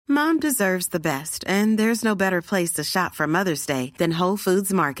Mom deserves the best, and there's no better place to shop for Mother's Day than Whole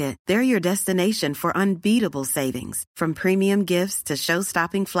Foods Market. They're your destination for unbeatable savings, from premium gifts to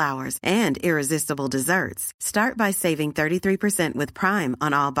show-stopping flowers and irresistible desserts. Start by saving 33% with Prime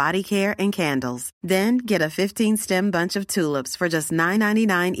on all body care and candles. Then get a 15-stem bunch of tulips for just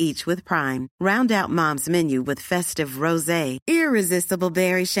 $9.99 each with Prime. Round out Mom's menu with festive rosé, irresistible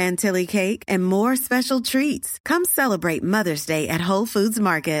berry chantilly cake, and more special treats. Come celebrate Mother's Day at Whole Foods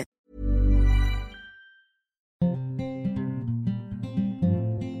Market.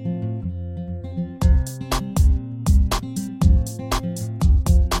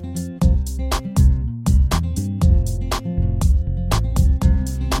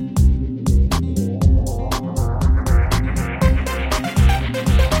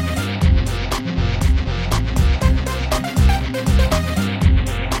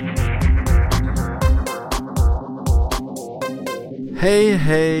 Hej,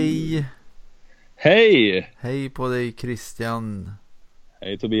 hej! Hej! Hej på dig, Christian.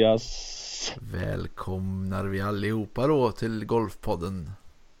 Hej, Tobias. Välkomnar vi allihopa då till Golfpodden.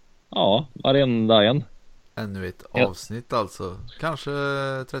 Ja, varenda en. Ännu ett avsnitt alltså. Kanske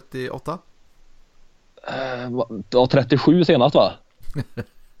 38? Ja, 37 senast va?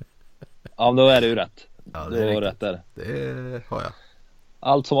 Ja, då är det ju rätt. Ja, det är rätt där. Det har jag.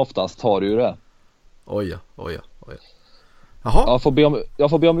 Allt som oftast har du ju det. Oj. Jaha. Jag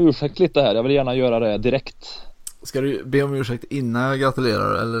får be om ursäkt lite här. Jag vill gärna göra det direkt. Ska du be om ursäkt innan jag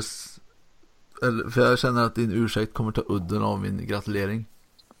gratulerar? Eller för jag känner att din ursäkt kommer ta udden av min gratulering.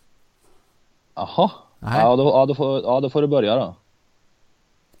 Jaha. Nej. Då får du börja då.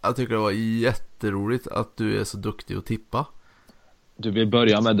 Jag tycker det var jätteroligt att du är så duktig att tippa. Du vill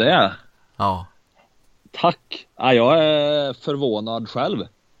börja med det? Ja. Tack. Ja, jag är förvånad själv.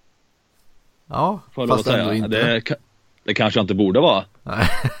 Ja, får fast ändå inte. Det kanske jag inte borde vara. Nej.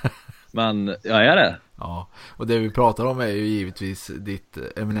 Men jag är det. Ja, och det vi pratar om är ju givetvis ditt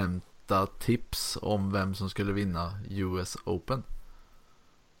eminenta tips om vem som skulle vinna US Open.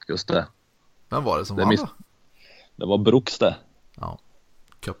 Just det. Vem var det som vann då? Det var Brooks det. Ja,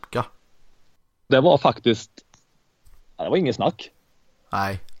 Koepka. Det var faktiskt... Det var ingen snack.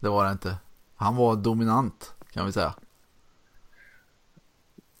 Nej, det var det inte. Han var dominant, kan vi säga.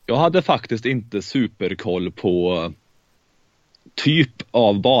 Jag hade faktiskt inte superkoll på typ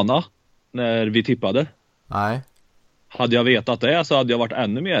av bana när vi tippade. Nej. Hade jag vetat det så hade jag varit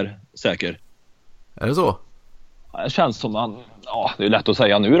ännu mer säker. Är det så? Det känns som det är lätt att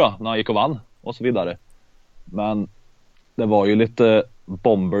säga nu då, när han gick och vann och så vidare. Men det var ju lite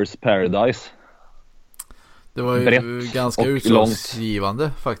Bombers Paradise. Det var ju brett ganska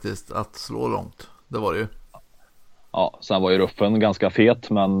utslagsgivande faktiskt att slå långt. Det var det ju. Ja, sen var ju ruffen ganska fet,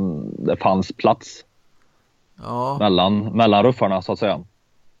 men det fanns plats. Ja. Mellan ruffarna så att säga.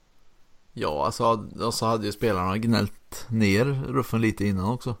 Ja, alltså så hade ju spelarna gnällt ner ruffen lite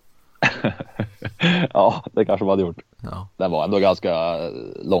innan också. Ja, det kanske de hade gjort. Ja. Den var ändå ganska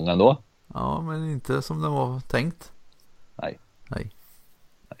lång ändå. Ja, men inte som den var tänkt. Nej.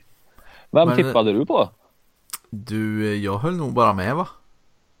 Men tippade du på? Du, jag höll nog bara med va?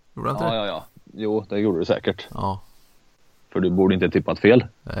 Gjorde jag inte det? Ja. Jo, det gjorde du säkert. Ja. För du borde inte tippat fel.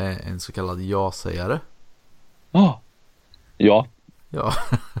 En så kallad ja-sägare. Ja. Ja,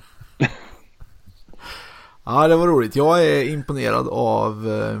 det var roligt. Jag är imponerad av...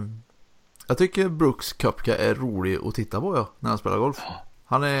 jag tycker Brooks Koepka är rolig att titta på när han spelar golf.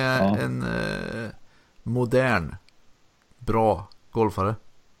 Han är en modern, bra golfare.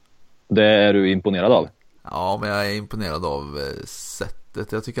 Det är du imponerad av? Ja, men jag är imponerad av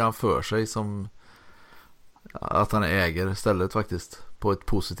sättet. Jag tycker han för sig som att han äger stället faktiskt på ett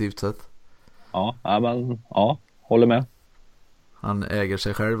positivt sätt. Ja, håller med. Han äger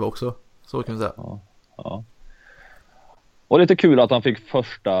sig själv också, så kan vi säga. Ja. Och lite kul att han fick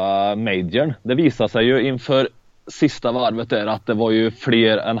första majorn. Det visade sig ju inför sista varvet där att det var ju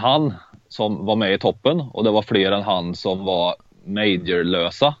fler än han som var med i toppen. Och det var fler än han som var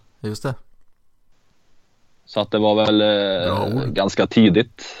majorlösa. Just det. Så att det var väl ganska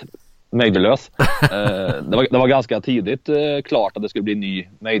tidigt majorlös. Det var ganska tidigt klart att det skulle bli en ny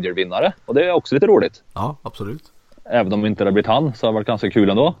majorvinnare. Och det är också lite roligt. Ja, absolut. Även om inte det blivit han så har det varit ganska kul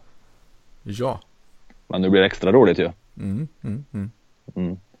ändå. Ja. Men nu blir det extra roligt ju.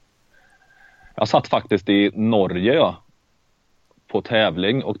 Jag satt faktiskt i Norge på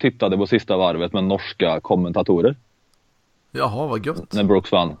tävling och tittade på sista varvet med norska kommentatorer. Jaha, vad gött. När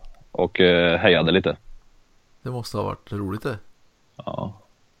Brooks vann och hejade lite. Det måste ha varit roligt det. Ja,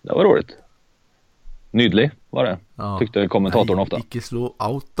 det var roligt. Nydlig var det, tyckte kommentatorn ofta. Icke slå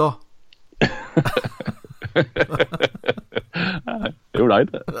out då. Gjorde han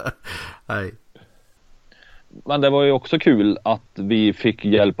inte? Nej. Men det var ju också kul att vi fick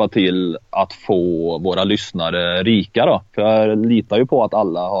hjälpa till att få våra lyssnare rika då. För jag litar ju på att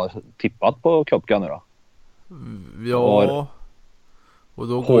alla har tippat på Cupca nu då. Ja. Och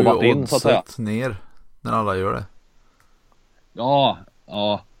då går ju in, så att säga, oddset ner när alla gör det. Ja.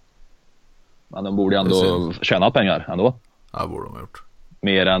 Men de borde ändå tjäna pengar ändå. Ja, borde de ha gjort.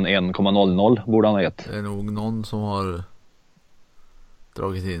 Mer än 1,00 borde han ha gett. Det är nog någon som har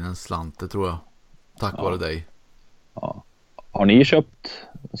dragit in en slant, det tror jag. Tack vare dig. Ja. Har ni köpt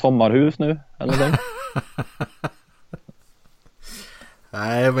sommarhus nu? Eller så?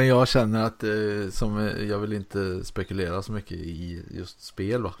 Nej, men jag känner att jag vill inte spekulera så mycket i just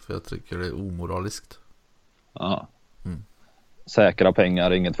spel, va? För jag tycker det är omoraliskt. Ja. Säkra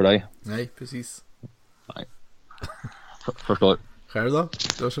pengar är inget för dig. Nej, precis. Nej. Förstår. Själv då?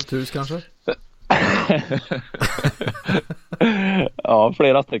 Du har köpt hus kanske? Ja,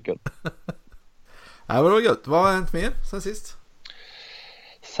 flera stycken. Nej, vad var gött. Vad har hänt mer sen sist?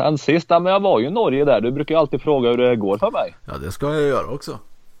 Sen sist, men jag var ju i Norge där. Du brukar ju alltid fråga hur det går för mig. Ja, det ska jag göra också.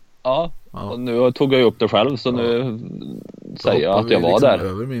 Ja. Och nu tog jag upp det själv, så nu säger jag att jag var liksom där.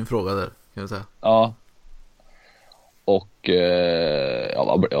 Över min fråga där, kan jag säga. Ja. Och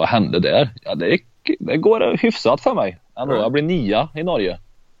vad hände där? Ja, det går hyfsat för mig. Ändå, jag blir 9 i Norge.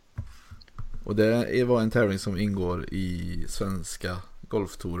 Och det var en tävling som ingår i svenska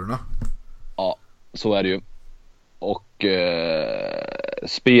golftorerna. Ja, så är det ju. Och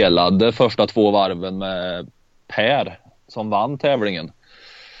spelade första 2 varven med Per som vann tävlingen.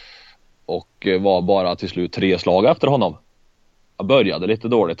 Och var bara till slut 3 slag efter honom. Jag började lite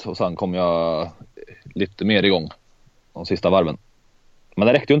dåligt och sen kom jag lite mer igång de sista varven. Men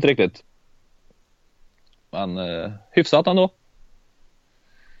det räckte ju inte riktigt. Men hyfsat ändå.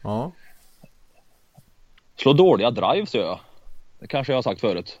 Ja. Slå dåliga drives gör jag. Det kanske jag har sagt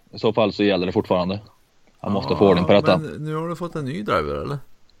förut. I så fall så gäller det fortfarande. Jag måste få ordning på detta. Men nu har du fått en ny driver, eller?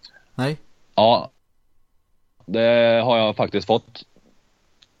 Nej? Ja. Det har jag faktiskt fått.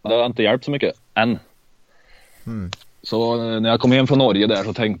 Det har inte hjälpt så mycket än. Så när jag kom hem från Norge där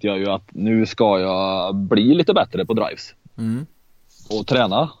så tänkte jag ju att nu ska jag bli lite bättre på drives. Och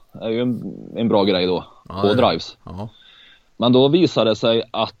träna är ju en bra grej då. Ja, på drives. Ja. Men då visade det sig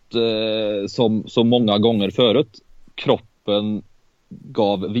att som så många gånger förut, kroppen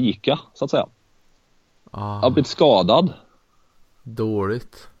gav vika, så att säga. Jag har blivit skadad.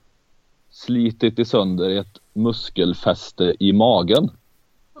 Dåligt. Slitit i sönder ett muskelfäste i magen.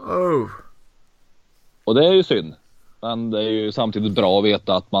 Och det är ju synd. Men det är ju samtidigt bra att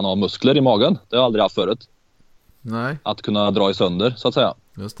veta att man har muskler i magen. Det har jag aldrig haft förut. Nej. Att kunna dra i sönder, så att säga.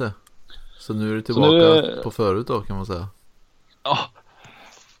 Just det. Så nu är du tillbaka på förut då, kan man säga.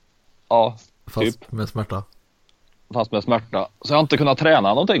 Ja, fast typ. med smärta. Fast med smärta. Så jag har inte kunnat träna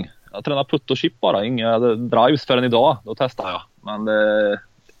någonting. Jag tränar putt och chip bara. Inga drives förrän idag. Då testade jag. Men det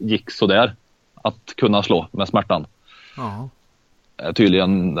gick så där att kunna slå med smärtan. Ja.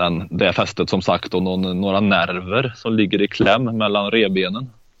 Tydligen det fästet som sagt och några nerver som ligger i kläm mellan revbenen.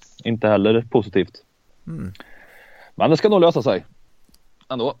 Inte heller positivt. Men det ska nog lösa sig.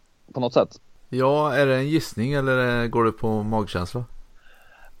 Ändå, på något sätt. Ja, är det en gissning eller går det på magkänsla?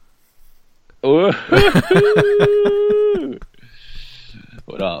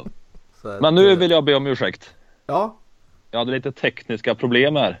 Men nu vill jag be om ursäkt. Ja. Jag hade lite tekniska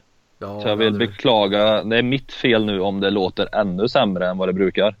problem här. Ja, så jag vill beklaga. Det är mitt fel nu om det låter ännu sämre än vad det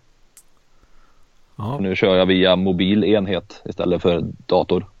brukar. Ja. Nu kör jag via mobil enhet istället för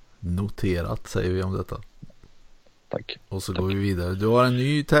dator. Noterat säger vi om detta. Tack. Och så går vi vidare. Du har en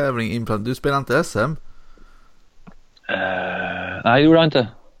ny tävling inplant. Du spelar inte SM? Nej, det gjorde jag inte.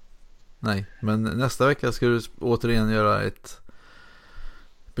 Nej, men nästa vecka ska du återigen göra ett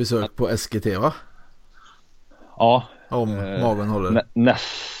besök på SGT, va? Ja. Om magen håller.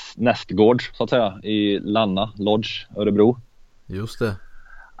 Nästgårds, så att säga, i Lanna Lodge, Örebro. Just det.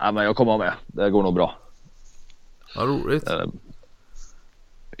 Ja, men jag kommer med. Det går nog bra. Vad roligt.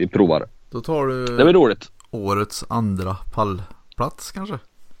 Vi provar. Då tar du det blir roligt. Årets andra pallplats kanske?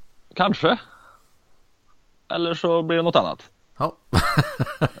 Kanske. Eller så blir det något annat. Ja.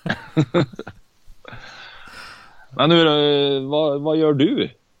 Men nu, vad gör du?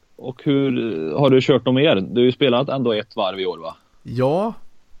 Och hur har du kört något mer? Du har ju spelat ändå ett varv i år, va? Ja.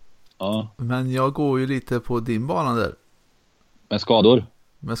 Ja. Men jag går ju lite på din bana där. Med skador?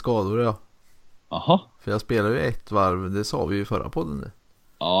 Med skador, ja. Aha. För jag spelar ju ett varv, det sa vi ju i förra podden. Det.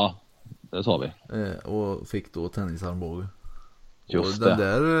 Ja, det sa vi. Och fick då tennisarmbåge. Just och den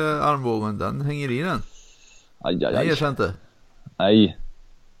där armbågen, den hänger i den. Aj. Det ger sig inte. Nej.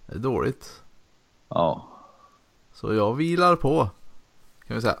 Det är dåligt. Ja. Så jag vilar på.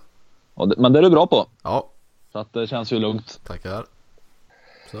 kan vi säga. Men det är du bra på. Ja. Så att det känns ju lugnt. Tackar.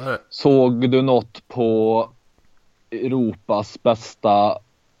 Så är det. Såg du något på Europas bästa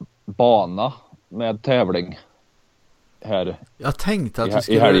bana med tävling här? Jag tänkte att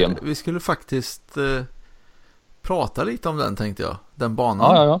vi skulle faktiskt prata lite om den, tänkte jag. Den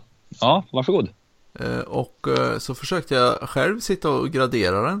banan. Ja, varsågod. Och så försökte jag själv sitta och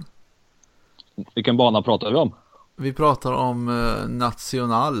gradera den. Vilken bana pratar vi om? Vi pratar om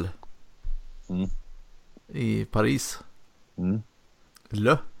National i Paris.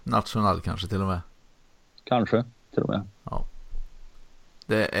 Le National kanske till och med. Kanske till och med. Ja.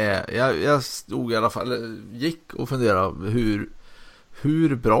 Det är, jag stod i alla fall, gick och funderade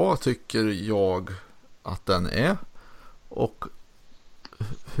hur bra tycker jag att den är, och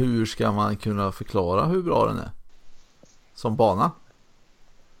hur ska man kunna förklara hur bra den är som bana.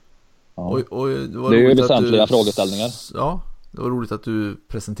 Ja. Och det är ju väsentliga frågeställningar. Ja, det var roligt att du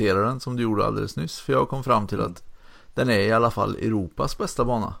presenterade den som du gjorde alldeles nyss, för jag kom fram till att den är i alla fall Europas bästa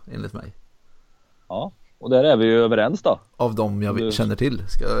bana enligt mig. Ja, och där är vi ju överens då. Av dem jag känner till,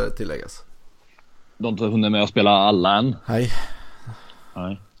 ska tilläggas. De har inte hunnit med att spela alla än. Nej.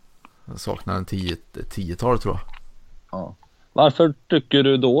 Jag saknar en 10-tal tror jag. Ja. Varför tycker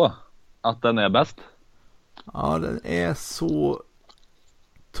du då att den är bäst? Ja, den är så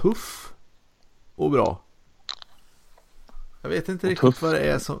tuff och bra. Jag vet inte riktigt vad det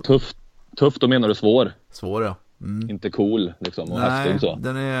är som... Tuff, då menar du svår? Svår, ja. Inte cool liksom och häftig så.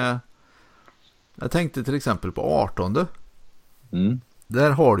 Den är... Jag tänkte till exempel på 18. Där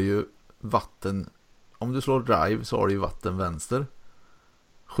har du ju vatten. Om du slår drive så har du ju vatten vänster.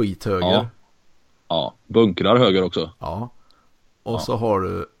 Skit höger. Ja, bunkrar höger också. Ja. Och så har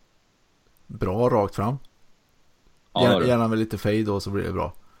du bra rakt fram. Gärna med lite fade då, så blir det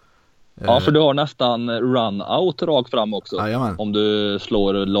bra. Ja, för du har nästan run out rakt fram också. Jajamän. Om du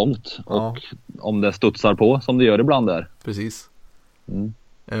slår långt och om det studsar på som det gör ibland där. Precis.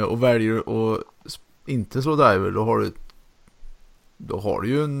 Och väljer att inte slå driver, då har du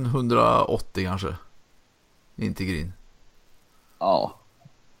ju en 180 kanske. Inte green. Ja.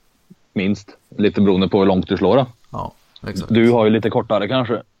 Minst. Lite beroende på hur långt du slår då. Ja, exakt. Du har ju lite kortare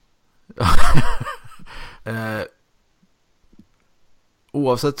kanske.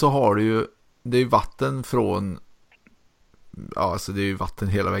 Oavsett så har du ju, det är ju vatten från, ja, alltså det är ju vatten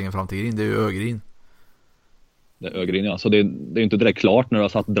hela vägen fram till green. Det är ju ögreen. Det är ögreen, ja. Så det är inte direkt klart när du har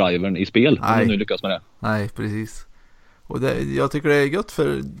satt drivern i spel. Om du nu lyckas med det. Nej, precis. Och jag tycker det är gött,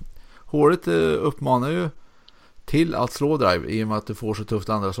 för håret uppmanar ju till att slå drive i och med att du får så tufft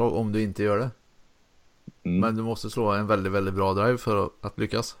andra slag om du inte gör det. Men du måste slå en väldigt, väldigt bra drive för att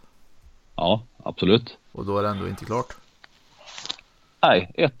lyckas. Ja, absolut. Och då är det ändå inte klart.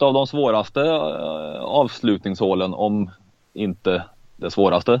 Nej, ett av de svåraste avslutningshålen, om inte det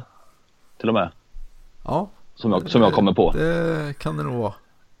svåraste till och med. Ja. Som jag kommer på. Det kan det nog vara.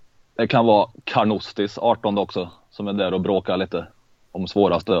 Det kan vara Carnousties 18 också, som är där och bråkar lite om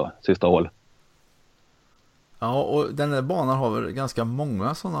svåraste sista hål. Ja, och den där banan har väl ganska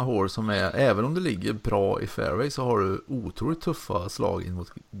många sådana hål som är, även om det ligger bra i fairway, så har du otroligt tuffa slag in mot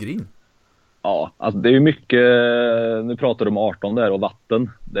green. Ja, alltså det är ju mycket, nu pratar du om 18 där och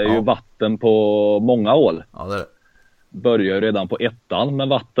vatten. Det är ju vatten på många hål. Ja, det är det. Börjar ju redan på ettan med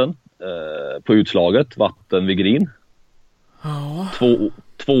vatten. På utslaget, vatten vid green. Ja.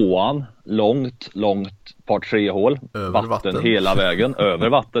 Tvåan, långt par 3-hål. Vatten hela vägen. Över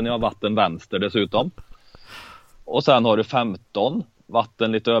vatten, ja, vatten vänster dessutom. Och sen har du 15,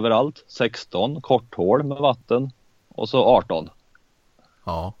 vatten lite överallt. 16, korthål med vatten. Och så 18.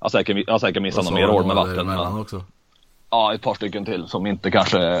 Ja. Jag har säkert missat några mer hål med vatten. Men... också. Ja, ett par stycken till som inte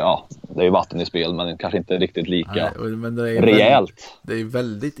kanske, ja, det är ju vatten i spel, men kanske inte riktigt lika. Nej, men det är rejält. Det är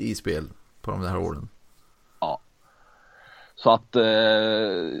väldigt i spel på de här hålen. Ja. Så att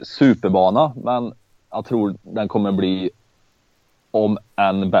superbana, men jag tror den kommer bli om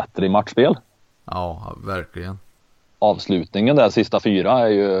än bättre i matchspel. Ja, verkligen. Avslutningen där, sista 4 är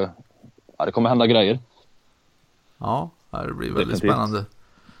ju, ja, det kommer hända grejer. Ja, det blir väldigt spännande.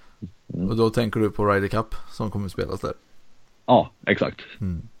 Och då tänker du på Ryder Cup som kommer spelas där. Ja, exakt.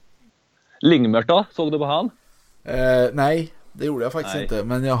 Lingmert då? Såg du på han? Nej, det gjorde jag faktiskt inte.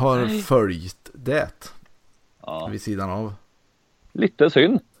 Men jag har följt det vid sidan av. Lite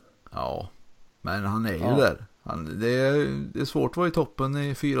synd. Ja, men han är ju där. Det är svårt att vara i toppen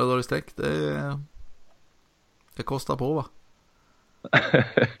i 4 dagar i sträck. Det kostar på, va?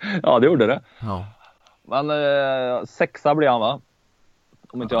 Ja, det gjorde det. Ja. Men 6 blir han, va?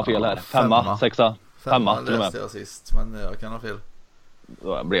 Om inte jag har fel här. 5, 6, 5 till och med. Jag sist, men jag kan ha fel.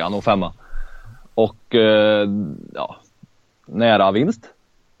 Då blir han nog 5. Och ja, nära vinst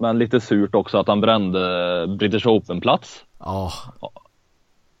Men lite surt också att han brände British Open-plats. Ja.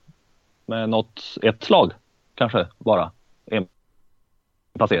 Med ett slag kanske bara. En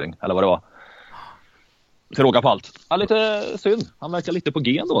placering eller vad det var. Till råga på allt. Ja, lite synd. Han verkar lite på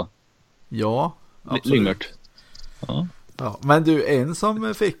G då. Ja, absolut. Lyngmert. Ja. Ja, men du, en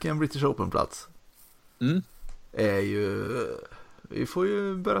som fick en British Open-plats är ju... Vi får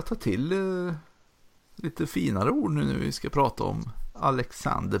ju börja ta till lite finare ord nu när vi ska prata om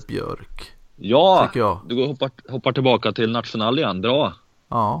Alexander Björk. Ja, jag. Du hoppar tillbaka till national igen. Bra.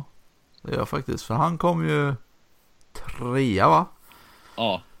 Ja, det gör jag faktiskt. För han kom ju 3, va?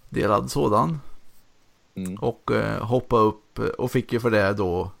 Ja. Delad sådan. Och hoppade upp och fick ju för det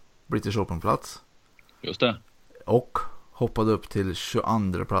då British Open-plats. Just det. Och hoppade upp till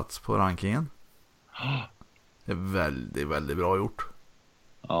 22 plats på rankingen. Det är väldigt, väldigt bra gjort.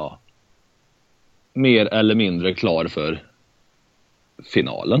 Ja. Mer eller mindre klar för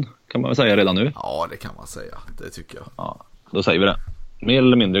finalen, kan man väl säga redan nu. Ja, det kan man säga. Det tycker jag. Ja, då säger vi det. Mer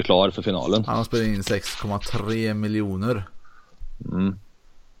eller mindre klar för finalen. Han har spelat in 6,3 miljoner.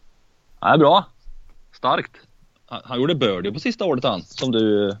 Ja, bra. Starkt. Han gjorde birdie på sista året som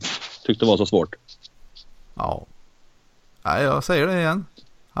du tyckte var så svårt. Ja. Nej, jag säger det igen.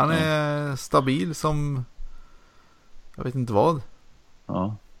 Han är stabil som... Jag vet inte vad.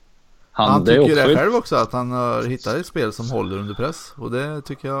 Ja. Han tycker det själv också, att han har hittat ett spel som håller under press. Och det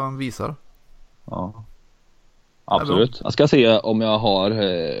tycker jag han visar. Ja. Absolut. Jag ska se om jag har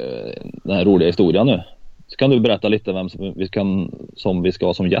den här roliga historien nu. Så kan du berätta lite vem vi ska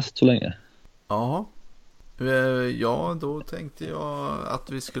ha som gäst så länge. Ja. Ja, då tänkte jag att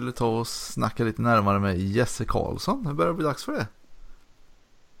vi skulle ta och snacka lite närmare med Jesse Karlsson. Det börjar bli dags för det.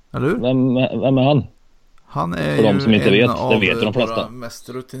 Eller hur? Vem är han? Han är för ju de som inte vet, av det vet de flesta. Våra mest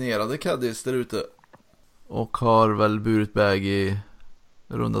rutinerade caddies där ute. Och har väl burit bag i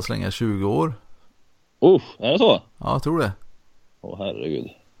runda slänga 20 år. Är det så? Ja, jag tror det. Herregud.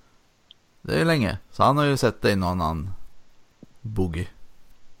 Det är länge. Så han har ju sett dig någon annan boogie.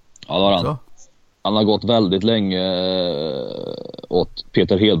 Ja, det har han. Så. Han har gått väldigt länge åt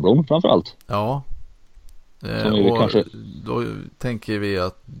Peter Hedblom framförallt. Ja. Och kanske... Då tänker vi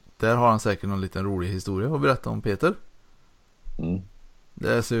att där har han säkert någon liten rolig historia att berätta om Peter.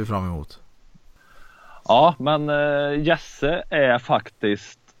 Det ser vi fram emot. Ja, men Jesse är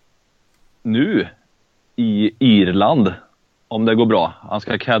faktiskt nu i Irland, om det går bra. Han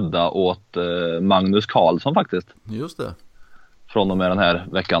ska kedda åt Magnus Carlsson faktiskt. Just det. Från och med den här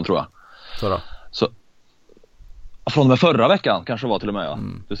veckan tror jag. Förra. Så, från och med förra veckan kanske var till och med, ja.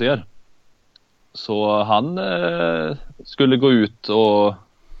 Du ser. Så han skulle gå ut och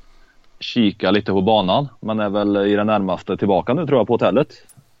kika lite på banan. Man är väl i det närmaste tillbaka nu tror jag på hotellet.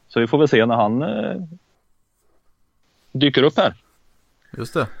 Så vi får väl se när han dyker upp här.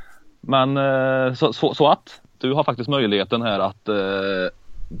 Just det. Men så att du har faktiskt möjligheten här att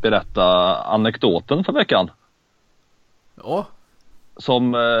berätta anekdoten för veckan. Ja.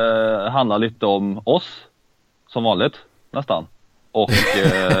 Som handlar lite om oss som vanligt nästan. Och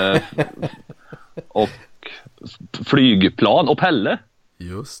och flygplan och Pelle.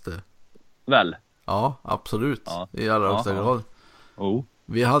 Just det. Väl? Ja, absolut. Ja. I allra högsta grad.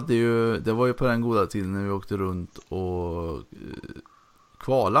 Vi hade ju, det var ju på den goda tiden när vi åkte runt och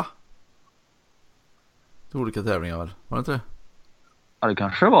kvala till olika tävlingar väl? Var det inte det? Ja, det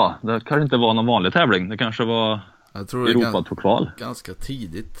kanske var. Det kanske inte var någon vanlig tävling. Det kanske var Europatour-kval. Ganska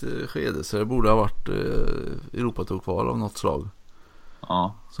tidigt skede, så det borde ha varit Europatour-kval av något slag.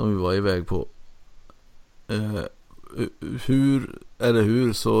 Ja. Som vi var iväg på.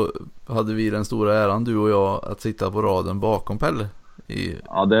 Hur så hade vi den stora äran, du och jag, att sitta på raden bakom Pelle.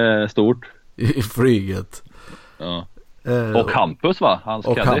 Ja, det är stort. I flyget. Ja. Och Campus, va? Hans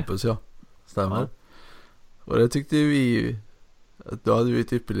och caddy. Campus, ja. Stämmer. Ja. Och det tyckte vi att då hade vi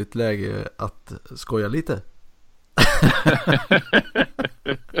ett ypperligt läge att skoja lite.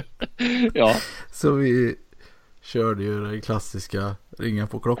 Ja. Så vi körde ju den klassiska ringa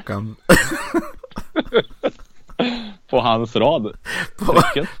på klockan. På hans rad.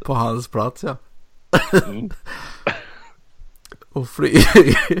 På hans plats, ja. Och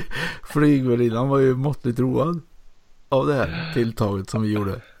flygvärdinnan var ju måttligt road av det här tilltaget som vi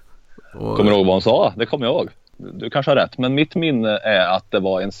gjorde. Och... Kommer du ihåg vad hon sa? Det kommer jag ihåg. Du kanske har rätt, men mitt minne är att det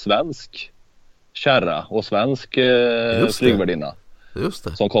var en svensk kärra och svensk flygvärdinna. Just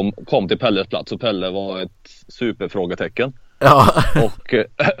det. Som kom till Pelles plats, och Pelle var ett superfrågetecken. Ja.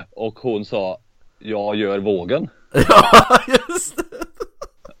 Och hon sa, jag gör vågen. Ja, just det.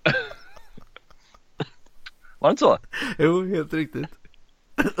 Var det inte så? Jo, helt riktigt.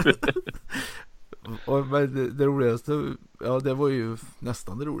 Men det roligaste, ja det var ju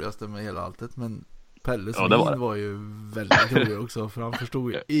nästan det roligaste med hela alltet, men Pelles min var ju väldigt rolig också, för han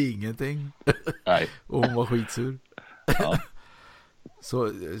förstod ju ingenting. Nej. Och hon var skitsur. Ja.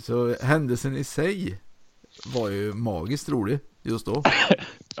 Så händelsen i sig var ju magiskt rolig just då.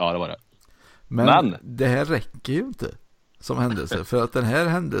 Ja, det var det. Men det här räcker ju inte som händelse, för att den här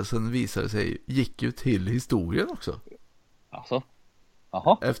händelsen visade sig gick ju till historien också. Alltså.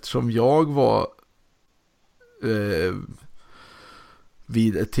 Aha. Eftersom jag var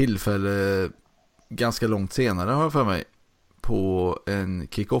vid ett tillfälle ganska långt senare, har jag för mig, på en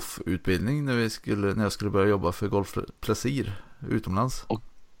kick-off-utbildning när jag skulle börja jobba för Golf Plesir utomlands.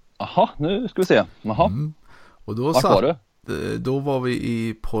 Jaha, nu ska vi se. Jaha. Och då var du? Då var vi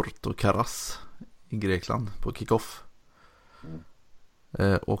i Porto Carras i Grekland på kick-off.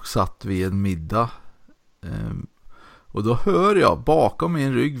 Och satt vid en middag. Och då hör jag bakom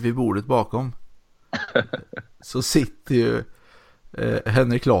min rygg, vid bordet bakom, så sitter ju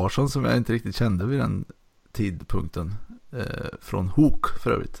Henrik Larsson, som jag inte riktigt kände vid den tidpunkten, från Hook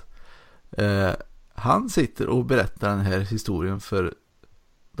för övrigt. Han sitter och berättar den här historien för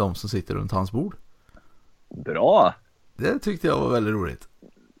de som sitter runt hans bord. Bra! Det tyckte jag var väldigt roligt.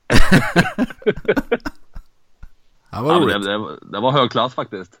 Det var roligt. Det var hög klass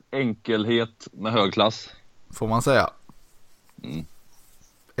faktiskt. Enkelhet med hög klass, får man säga.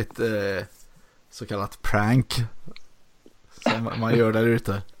 Ett så kallat prank som man gör där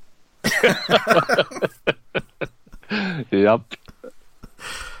ute. Japp.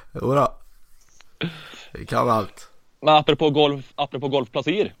 Jodå. Vi kan allt. Men apropå Golf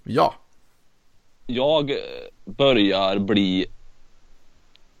Plesir. Ja. Jag börjar bli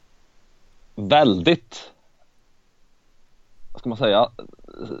väldigt, vad ska man säga,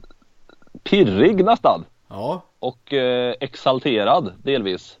 pirrig nästan. Ja. Och exalterad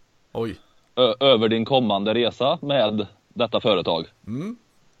delvis. Oj. Över din kommande resa med detta företag.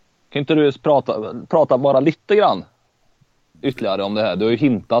 Kan inte du prata bara lite grann ytterligare om det här? Du har ju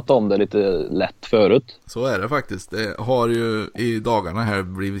hintat om det lite lätt förut. Så är det faktiskt. Det har ju i dagarna här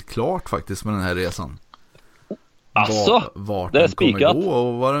blivit klart faktiskt med den här resan. Alltså, vart det är den spikat. kommer gå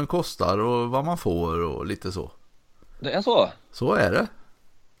och vad den kostar och vad man får och lite så. Det är så? Så är det.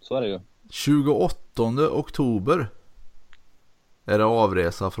 Så är det ju. 28 oktober är det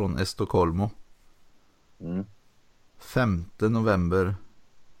avresa från Estocolmo. 5 november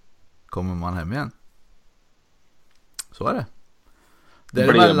kommer man hem igen. Så är det.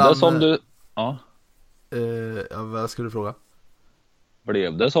 Blev det som du... Ja. Vad skulle du fråga?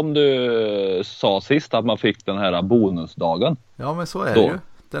 Blev det som du sa sist, att man fick den här bonusdagen? Ja, men så är det ju.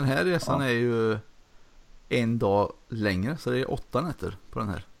 Den här resan är ju en dag längre, så det är 8 nätter på den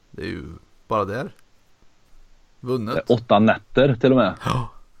här. Det är ju bara där. Vunnet. Det är 8 nätter till och med. Ja,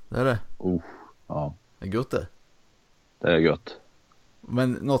 det är det. Ja. Det är gött det. Det är gött.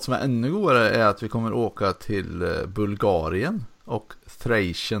 Men något som är ännu godare är att vi kommer åka till Bulgarien och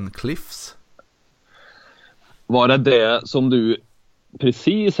Thracian Cliffs. Var det som du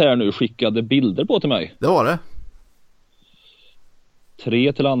precis här nu skickade bilder på till mig? Det var det.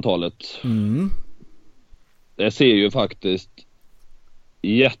 3 till antalet. Det ser ju faktiskt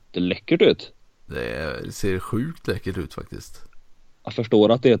jätteläckert ut. Det ser sjukt läckert ut faktiskt. Jag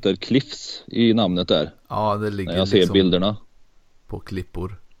förstår att det heter Cliffs i namnet där. Ja, det ligger. Jag ser liksom bilderna. På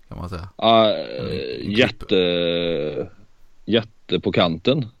klippor kan man säga. Jätte på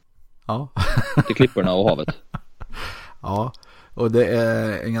kanten. Ja. Till klipporna och havet. Ja, och det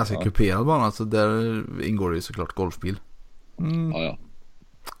är en ganska kuperad bana, så där ingår det ju såklart golfbil. Ja.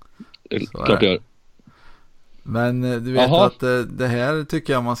 Det är klart det gör. Men du vet att det här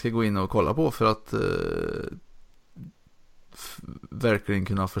tycker jag man ska gå in och kolla på för att verkligen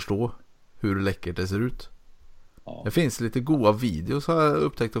kunna förstå hur läckert det ser ut. Ja. Det finns lite goda videos, har jag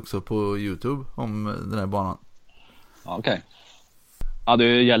upptäckt också, på YouTube om den här banan. Okej. Ja,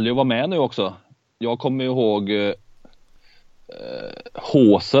 det gäller ju att vara med nu också. Jag kommer ihåg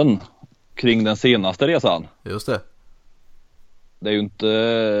håsen kring den senaste resan. Just det. Det är ju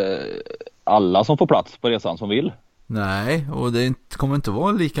inte alla som får plats på resan som vill. Nej, och det kommer inte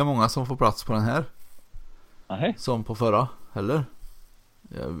vara lika många som får plats på den här. Nej. Som på förra heller.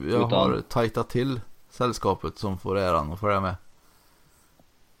 Jag har tajtat till sällskapet som får äran att följa med.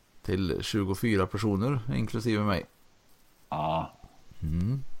 Till 24 personer inklusive mig.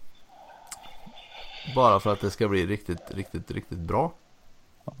 Bara för att det ska bli riktigt bra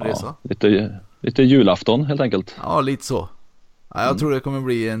resa. Lite julafton helt enkelt. Ja, lite så. Ja, jag tror det kommer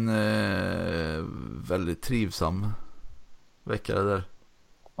bli en väldigt trivsam vecka det där.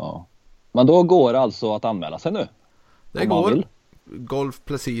 Ja. Men då går det alltså att anmäla sig nu? Det går.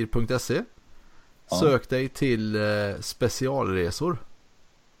 Golfplesir.se. Sök dig till specialresor.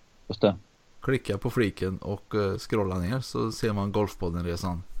 Just det. Klicka på fliken och scrolla ner så ser man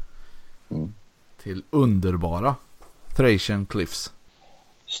Golfpodden-resan till underbara Thracian Cliffs.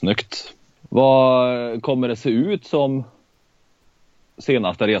 Snyggt. Vad kommer det se ut som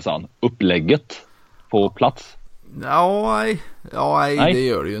senaste resan? Upplägget på plats? Nej, det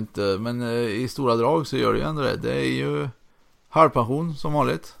gör det ju inte. Men i stora drag så gör det ju ändå det. Det är ju halvpension som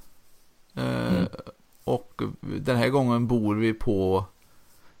vanligt. Och den här gången bor vi på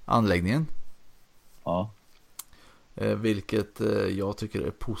anläggningen. Ja. Vilket jag tycker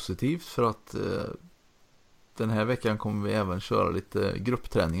är positivt för att den här veckan kommer vi även köra lite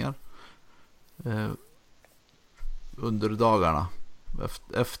gruppträningar under dagarna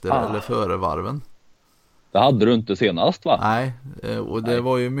efter eller före varven. Det hade du inte senast, va? Nej, och det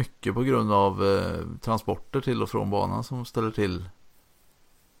var ju mycket på grund av transporter till och från banan som ställer till.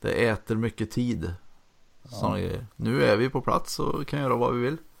 Det äter mycket tid. Nu är vi på plats och kan göra vad vi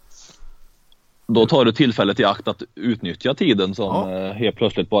vill. Då tar du tillfället i akt att utnyttja tiden som helt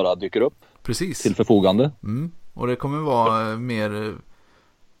plötsligt bara dyker upp. Precis. Till förfogande. Och det kommer vara mer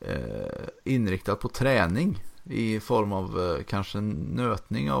inriktat på träning i form av kanske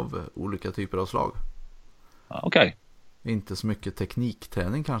nötning av olika typer av slag. Okej. Inte så mycket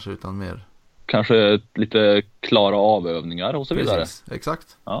teknikträning kanske, utan mer kanske lite klara avövningar och så vidare. Precis,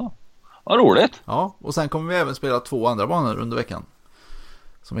 exakt. Ja, vad roligt. Ja, och sen kommer vi även spela 2 andra banor under veckan.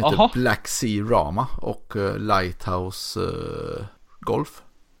 Som heter Black Sea Rama och Lighthouse Golf.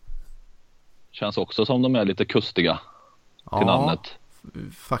 Känns också som de är lite kustiga till namnet.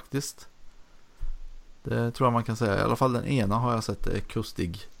 Faktiskt. Det tror jag man kan säga. I alla fall den ena har jag sett är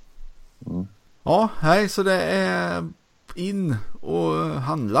kustig. Ja, hej, så det är in och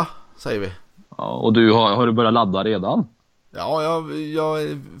handla, säger vi. Ja, och du har du börjat ladda redan? Ja,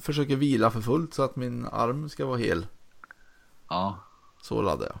 jag försöker vila för fullt så att min arm ska vara hel. Ja. Så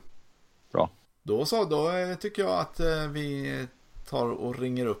laddar jag. Bra. Då tycker jag att vi tar och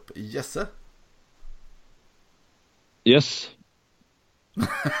ringer upp Jesse. Yes.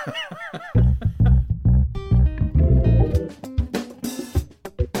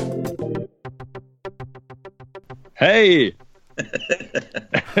 Hej!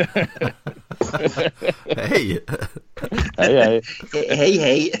 Hej! Hej!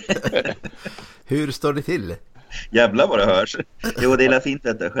 Hej! Hur står det till? Jävlar vad det hörs. Jo, det är fint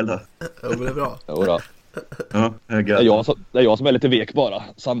detta själv då. Ja, det är bra. Jo då. Ja, det är jag som är lite vek bara.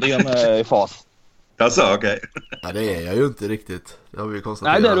 Sandén är i fas. Alltså, okej. Nej, det är jag ju inte riktigt. Det har vi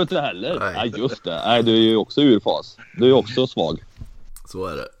konstaterat. Nej, det är du inte heller. Nej, just det. Nej, du är ju också ur fas. Du är också svag. Så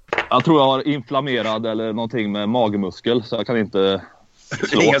är det. Jag tror jag har inflammerad eller någonting med magmuskel, så jag kan inte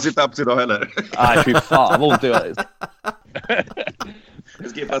slå. Inga sit-ups idag heller. Nej, fy fan vad ont det gör.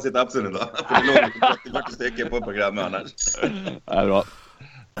 Jag skippar sit-upsen idag. För det låg 40 stycken på programmet annars. Det är bra.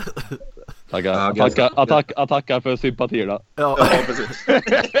 Tackar. Tackar för sympatierna. Ja, precis.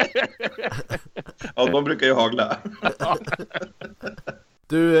 Ja, de brukar ju hagla.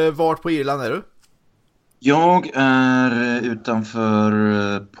 Du, vart på Irland är du? Jag är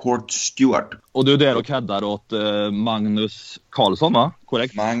utanför Port Stewart. Och du är där och kaddar åt Magnus Karlsson, va?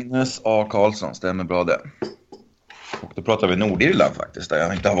 Korrekt? Magnus A. Karlsson, stämmer bra det. Och då pratar vi Nordirland faktiskt, där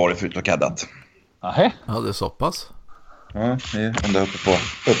jag inte har varit förut och kaddat. Nähä? Ja, det är så pass. Ja, det är ända uppe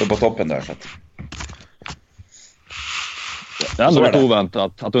på toppen där. Så att... Det har ändå varit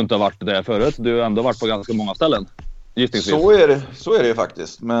oväntat att du inte har varit där förut. Du har ändå varit på ganska många ställen. Så är det ju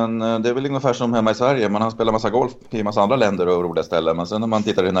faktiskt. Men det är väl ungefär som hemma i Sverige. Man har spelat massa golf i massa andra länder och roliga ställen. Men sen när man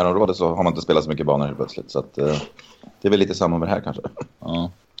tittar i närområdet så har man inte spelat så mycket banor plötsligt. Så att, det är väl lite samma med det här kanske.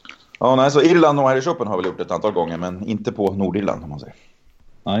 Ja. Ja, nej, så Irland och Irish Open har väl gjort ett antal gånger. Men inte på Nordirland om man säger.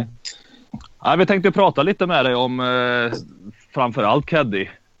 Nej. Nej, vi tänkte prata lite med dig om framförallt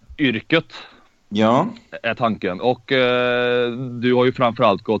caddy-yrket. Ja. Är tanken. Och du har ju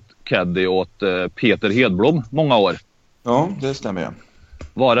framförallt gått caddy åt Peter Hedblom många år. Ja, det stämmer jag.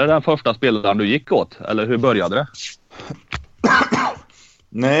 Var det den första spelaren du gick åt? Eller hur började det?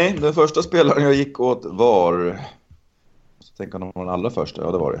 Nej, den första spelaren jag gick åt var... Jag tänker om den allra första,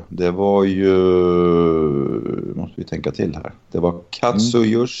 ja det var det. Det var ju... Måste vi tänka till här. Det var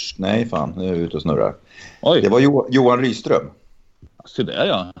Katsuyush... Nej fan, nu är jag ute och snurrar. Oj. Det var Johan Ryström. Så där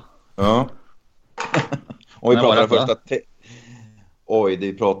ja. Ja. Och vi pratar första...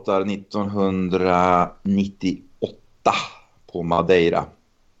 vi pratar 1998 på Madeira.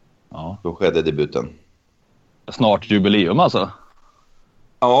 Ja. Då skedde debuten. Snart jubileum alltså.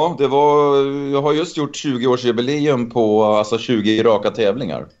 Ja, jag har just gjort 20-årsjubileum på alltså 20 raka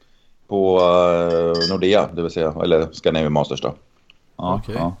tävlingar på Nordea, det vill säga, eller Scandinavian Masters då. Ja,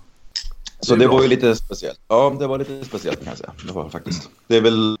 okej. Ja. Så det var ju lite speciellt. Ja, det var lite speciellt kan jag säga. Det var faktiskt. Det är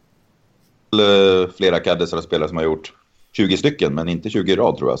väl flera caddies och spelare som har gjort 20 stycken, men inte 20 i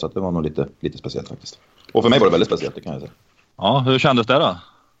rad tror jag. Så att det var nog lite speciellt faktiskt. Och för mig var det väldigt speciellt, det kan jag säga. Ja, hur kändes det då?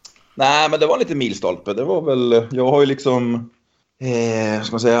 Nej, men det var lite milstolpe. Det var väl, jag har ju liksom,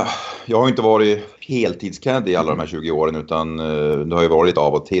 ska man säga, jag har inte varit heltidscaddy i alla de här 20 åren, utan det har ju varit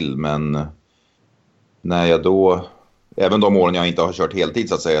av och till. Men när jag då, även de åren jag inte har kört heltid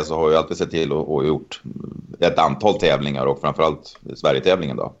så att säga, så har jag alltid sett till och gjort ett antal tävlingar och framförallt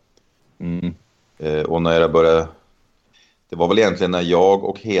Sverigetävlingen då. Och när jag började, det var väl egentligen när jag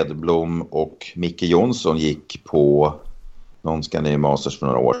och Hedblom och Micke Jonsson gick på någon Scandinavian Masters för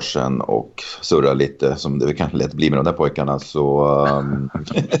några år sedan och surrade lite, som det kan lätt bli med de där pojkarna, så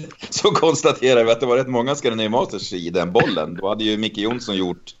konstaterade vi att det var rätt många Scandinavian Masters i den bollen. Då hade ju Micke Jonsson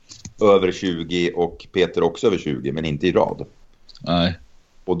gjort över 20 och Peter också över 20, men inte i rad. Nej.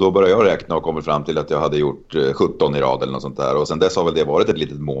 Och då började jag räkna och kom fram till att jag hade gjort 17 i rad eller något sånt där. Och sen dess har väl det varit ett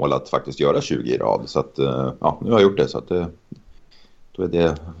litet mål att faktiskt göra 20 i rad. Så att, ja, nu har jag gjort det, så att då är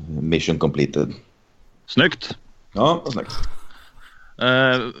det mission completed. Snyggt! Ja, vad snyggt.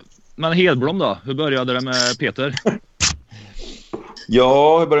 Men Hedblom då? Hur började det med Peter?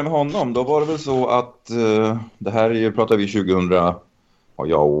 Ja, hur började med honom? Då var det väl så att det här pratar vi 2000,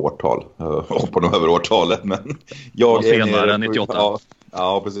 årtal. På de över årtalet, men jag är senare än 98.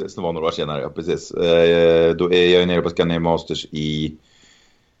 Ja, precis. Det var några år senare, ja, precis. Då är jag nere på Scandinavian Masters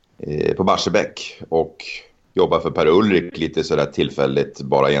på Barsebäck och jobbar för Per Ulrik lite sådär tillfälligt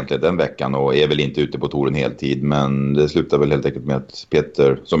bara egentligen den veckan och är väl inte ute på touren heltid, men det slutar väl helt enkelt med att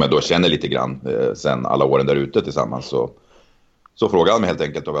Peter, som jag då känner lite grann sen alla åren där ute tillsammans, så frågade han mig helt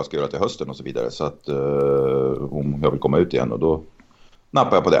enkelt om vad jag ska göra till hösten och så vidare, så att om jag vill komma ut igen, och då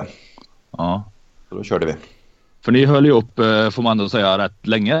nappade jag på det. Ja. Så då körde vi. För ni höll ju upp, får man då säga, rätt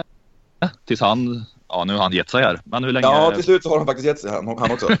länge tills han, nu har han gett sig här. Men hur länge? Ja, till slut så har han faktiskt gett sig,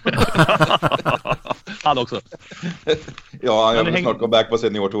 han också. Han också. Ja, jag vill snart gå back på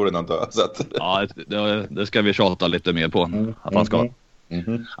seniortouren antar jag. Så att... Ja, det ska vi tjata lite mer på att han ska.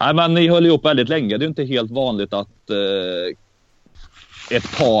 Nej, men ni höll ju upp väldigt länge. Det är ju inte helt vanligt att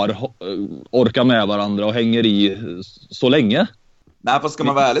ett par orkar med varandra och hänger i så länge. Nej, fast ska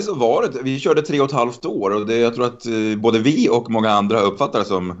man vara ärlig så var det, vi körde 3,5 år och jag tror att både vi och många andra uppfattar det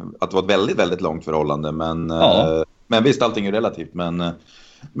som att det var ett väldigt, väldigt långt förhållande, men visst, allting är relativt, men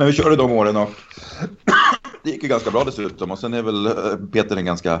vi körde de åren och det gick ju ganska bra dessutom, och sen är väl Peter en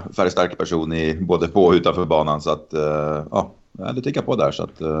ganska färgstark person både på och utanför banan, så att det tycker jag på där, så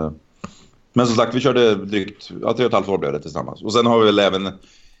att men som sagt, vi körde drygt 3,5 år blev det tillsammans, och sen har vi väl även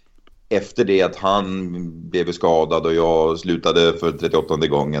efter det att han blev skadad och jag slutade för 38:e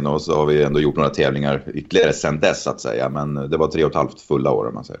gången, och så har vi ändå gjort några tävlingar ytterligare sen dess så att säga. Men det var 3,5 fulla år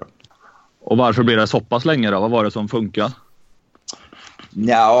om man säger. Och varför blev det så pass länge då? Vad var det som funkade?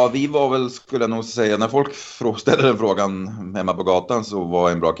 Ja, vi var väl, skulle jag nog säga, när folk ställde den frågan hemma på gatan, så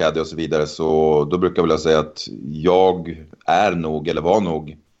var en bra caddy och så vidare, så då brukar jag väl säga att jag var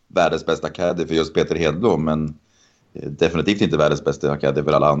nog världens bästa caddy för just Peter Hedblom, men definitivt inte världens bästa caddy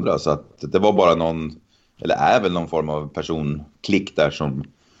för alla andra, så att det var bara någon form av personklick där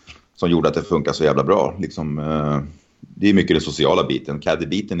som gjorde att det funkar så jävla bra liksom. Det är mycket den sociala biten.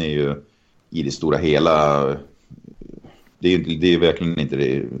 Caddy-biten är ju i det stora hela, det är verkligen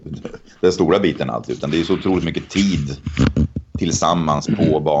inte den stora biten allt, utan det är så otroligt mycket tid tillsammans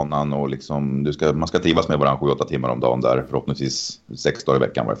på banan, och liksom man ska trivas med varandra 7-8 timmar om dagen där, förhoppningsvis 6 dagar i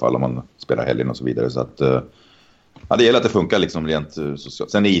veckan i varje fall om man spelar helgen och så vidare, så att det gäller att det funkar liksom rent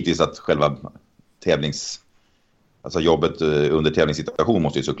socialt. Sen är det givetvis att själva jobbet under tävlingssituation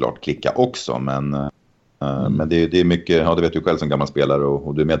måste ju såklart klicka också, men det är mycket, det vet du själv som gammal spelare,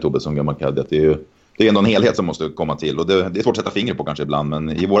 och du är med Tobbe som gammal caddy, att det är ändå en helhet som måste komma till, och det är svårt att sätta finger på kanske ibland, men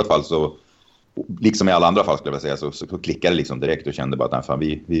i vårt fall så, liksom i alla andra fall skulle jag säga, så klickar det liksom direkt och kände bara att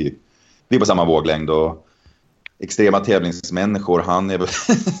vi är på samma våglängd, och extrema tävlingsmänniskor, han är väl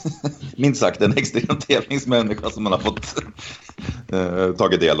minst sagt en extrem tävlingsmänniska som man har fått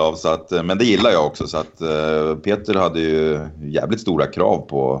tagit del av, så att, men det gillar jag också, så att Peter hade ju jävligt stora krav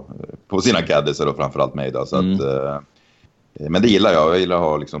på sina caddies och framförallt mig då, så att men det gillar jag gillar att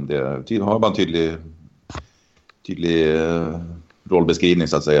ha liksom har bara en tydlig rollbeskrivning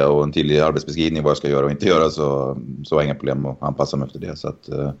så att säga, och en tydlig arbetsbeskrivning vad jag ska göra och inte göra, så har jag inga problem att anpassa mig efter det, så att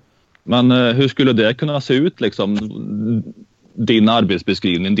Men hur skulle det kunna se ut liksom, din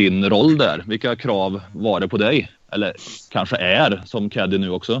arbetsbeskrivning, din roll där? Vilka krav var det på dig? Eller kanske är som caddy nu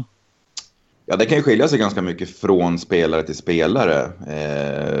också? Ja, det kan ju skilja sig ganska mycket från spelare till spelare.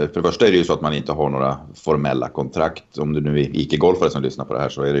 För det första är det ju så att man inte har några formella kontrakt. Om du nu är icke-golfare som lyssnar på det här,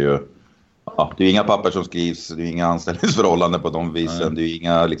 så är det ju Ja, det är inga papper som skrivs, det är inga anställningsförhållanden på de visen. Det är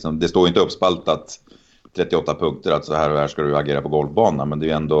inga, liksom, det står inte uppspaltat 38 punkter att så här och här ska du agera på golfbanan, men det är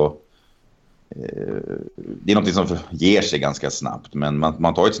ju ändå det är något som ger sig ganska snabbt, men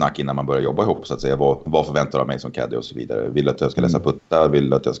man tar ett snack innan man börjar jobba ihop så att säga, vad förväntar du av mig som caddy och så vidare. Vill du att jag ska läsa putta, vill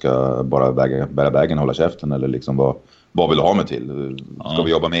du att jag ska bara bära vägen och hålla käften, eller liksom vad vill du ha mig till? Ska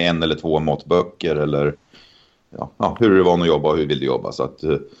vi jobba med 1 eller 2 måttböcker, eller hur är du van att jobba och hur vill du jobba? Så att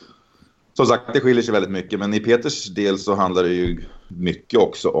som sagt, det skiljer sig väldigt mycket, men i Peters del så handlar det ju mycket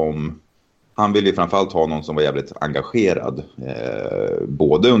också om, han ville ju framförallt ha någon som var jävligt engagerad,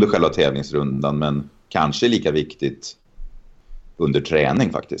 både under själva tävlingsrundan men kanske lika viktigt under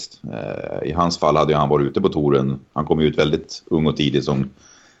träning faktiskt. I hans fall hade ju han varit ute på touren, han kom ut väldigt ung och tidigt, han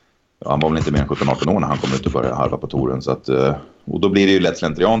var väl inte mer än 17-18 år när han kom ut och började harva på touren, så att, och då blir det ju lätt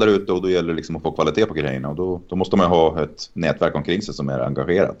slentrian där ute, och då gäller det liksom att få kvalitet på grejerna, och då måste man ju ha ett nätverk omkring sig som är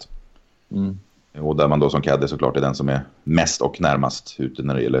engagerat. Och där man då som caddy såklart är den som är mest och närmast ute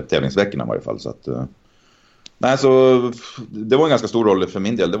när det gäller tävlingsveckorna i varje fall. Så att, så det var en ganska stor roll för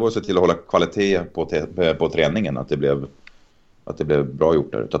min del. Det var att se till att hålla kvalitet på träningen, att det blev bra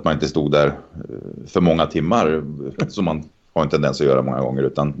gjort där. Så att man inte stod där för många timmar som man har en tendens att göra många gånger,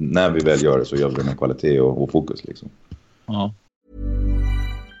 utan när vi väl gör det så gör vi det med kvalitet och fokus liksom. Ja.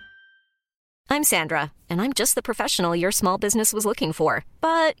 I'm Sandra, and I'm just the professional your small business was looking for.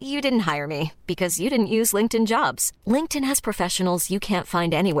 But you didn't hire me because you didn't use LinkedIn Jobs. LinkedIn has professionals you can't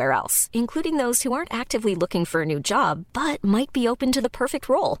find anywhere else, including those who aren't actively looking for a new job, but might be open to the perfect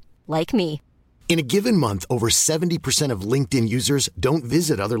role, like me. In a given month, over 70% of LinkedIn users don't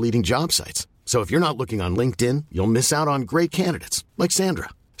visit other leading job sites. So if you're not looking on LinkedIn, you'll miss out on great candidates, like Sandra.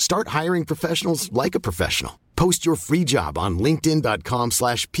 Start hiring professionals like a professional. Post your free job on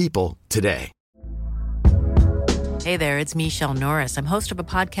linkedin.com/people today. Hey there, it's Michelle Norris. I'm host of a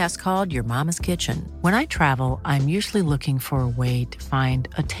podcast called Your Mama's Kitchen. When I travel, I'm usually looking for a way to find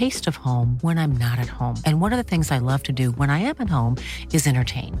a taste of home when I'm not at home. And one of the things I love to do when I am at home is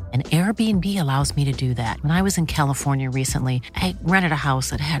entertain. And Airbnb allows me to do that. When I was in California recently, I rented a house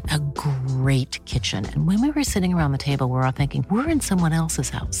that had a great kitchen. And when we were sitting around the table, we were all thinking, we're in someone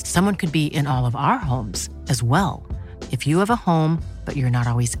else's house. Someone could be in all of our homes as well. If you have a home, but you're not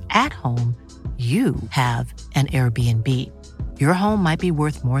always at home, you have an Airbnb. Your home might be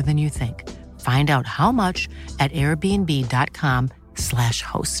worth more than you think. Find out how much at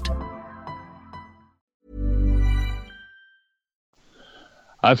airbnb.com/host.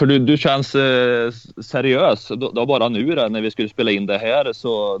 Nej, för du känns seriös. Då bara nu där, när vi skulle spela in det här,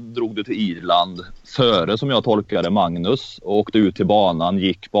 så drog du till Irland före, som jag tolkade Magnus, och åkte ut till banan,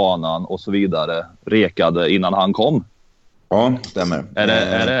 gick banan och så vidare, rekade innan han kom. Ja, stämmer.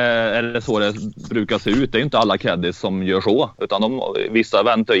 Är det så det brukar se ut? Det är inte alla caddies som gör så, utan vissa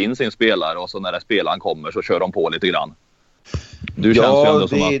väntar in sin spelare, och så när spelaren kommer så kör de på lite grann. Du känns ju ändå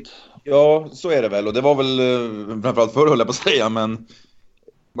som att... Ja, så är det väl. Och det var väl framförallt förr, höll jag på att säga, men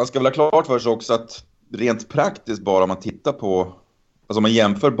man ska väl ha klart för sig också att rent praktiskt, bara om man tittar på, alltså om man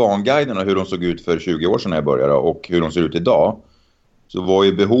jämför banguiderna, hur de såg ut för 20 år sedan när jag började och hur de ser ut idag, så var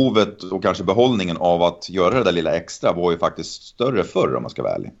ju behovet och kanske behållningen av att göra det där lilla extra var ju faktiskt större förr, om man ska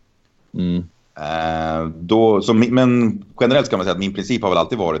vara ärlig. Men generellt ska man säga att min princip har väl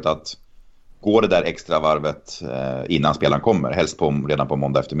alltid varit att gå det där extra varvet innan spelaren kommer, helst redan på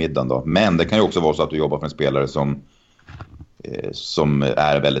måndag eftermiddagen då. Men det kan ju också vara så att du jobbar för en spelare som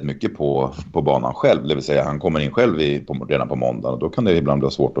är väldigt mycket på banan själv, det vill säga han kommer in själv redan på måndag, och då kan det ibland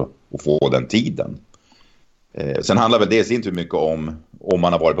bli svårt att få den tiden. Sen handlar väl det i sin tur mycket om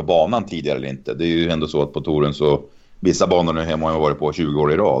man har varit på banan tidigare eller inte. Det är ju ändå så att på touren så vissa banor nu hemma har jag varit på 20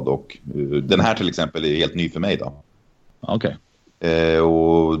 år i rad, och den här till exempel är helt ny för mig då. Okej.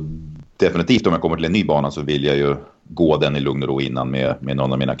 Och definitivt om jag kommer till en ny bana så vill jag ju gå den i lugn och ro innan med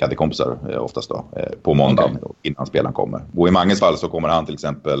någon av mina caddykompisar oftast då, på måndag innan spelaren kommer. Och i Manges fall så kommer han till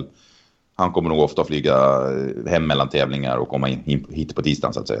exempel, han kommer nog ofta flyga hem mellan tävlingar och komma in hit på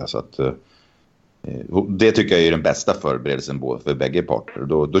tisdagen så att säga. Så att det tycker jag är den bästa förberedelsen för bägge parter.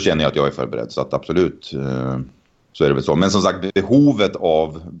 Då känner jag att jag är förberedd, så att absolut så är det väl så. Men som sagt, behovet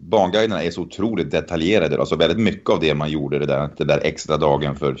av banguiderna är så otroligt detaljerade. Alltså väldigt mycket av det man gjorde det där extra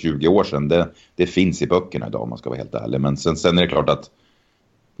dagen för 20 år sedan, det finns i böckerna idag, om man ska vara helt ärlig. Men sen är det klart att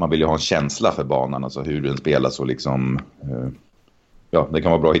man vill ju ha en känsla för banan, alltså hur den spelas, och liksom ja, det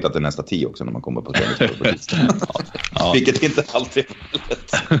kan vara bra att hitta till nästa 10 också när man kommer på träningsspel. Ja. Vilket inte alltid är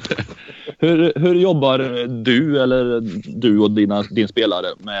lätt. Hur jobbar du och din spelare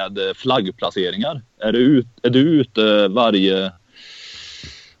med flaggplaceringar? Är du ute varje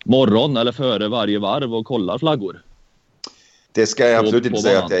morgon eller före varje varv och kollar flaggor? Det ska jag absolut inte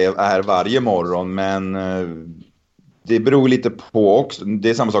säga att jag är varje morgon, men det beror lite på också. Det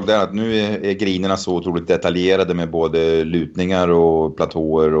är samma sak där, att nu är grinerna så otroligt detaljerade med både lutningar och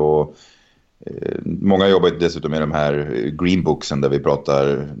platåer och många jobbar dessutom med de här greenbooksen där vi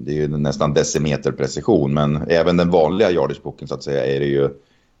pratar, det är ju nästan decimeter precision, men även den vanliga yardageboken så att säga är det ju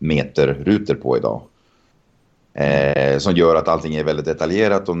meterrutor på idag. Som gör att allting är väldigt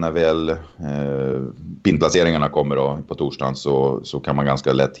detaljerat, och när väl pinplaceringarna kommer då, på torsdagen så kan man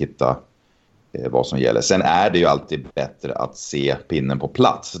ganska lätt hitta vad som gäller. Sen är det ju alltid bättre att se pinnen på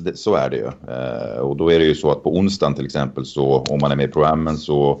plats, så är det ju. Och då är det ju så att på onsdagen till exempel, så om man är med i programmen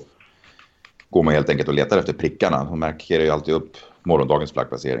så går man helt enkelt och letar efter prickarna. Man markerar ju alltid upp morgondagens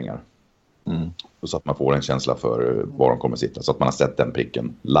flaggplaceringar. Och så att man får en känsla för var de kommer sitta, så att man har sett den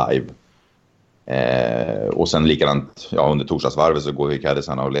pricken live. Och sen likadant, under torsdagsvarvet så går ju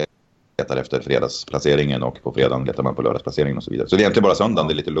caddisarna och letar efter fredagsplaceringen, och på fredagen letar man på lördagsplaceringen och så vidare. Så det är egentligen bara söndagen,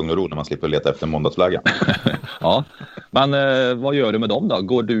 det är lite lugn och ro när man slipper leta efter måndagsflaggan. Ja, men vad gör du med dem då?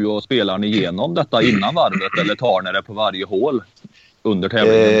 Går du och spelar igenom detta innan varvet, eller tar ni det på varje hål under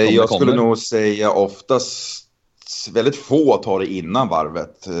tävlingen? Jag skulle nog säga oftast väldigt få tar det innan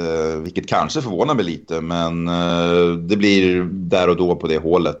varvet, vilket kanske förvånar mig lite, men det blir där och då på det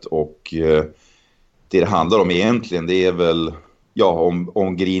hålet. Och det handlar om egentligen, det är väl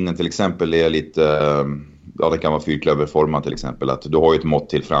om grinen till exempel är lite, det kan vara fyrklöverformad till exempel, att du har ju ett mått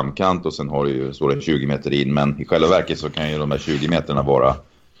till framkant och sen har du ju, står det 20 meter in, men i själva verket så kan ju de här 20 meterna vara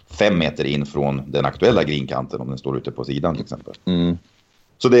 5 meter in från den aktuella grinkanten om den står ute på sidan till exempel.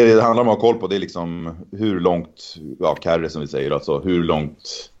 Så det handlar om att ha koll på, det är liksom hur långt, carry som vi säger, alltså hur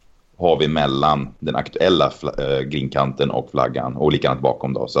långt har vi mellan den aktuella grinkanten och flaggan, och likadant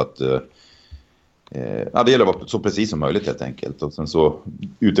bakom då, så att det gäller att vara så precis som möjligt helt enkelt. Och sen så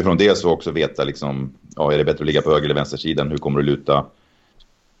utifrån det så också veta liksom, är det bättre att ligga på höger eller vänstersidan, hur kommer det luta?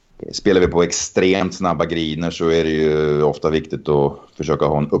 Spelar vi på extremt snabba griner så är det ju ofta viktigt att försöka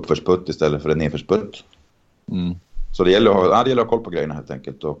ha en uppförsputt istället för en nedförsputt. Så det gäller att ha koll på grejerna helt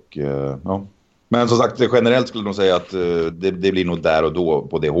enkelt. Och, men som sagt, generellt skulle de säga att det blir nog där och då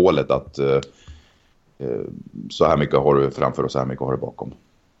på det hålet att så här mycket har du framför och så här mycket har du bakom.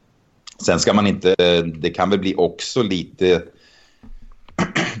 Sen ska man inte, det kan väl bli också lite,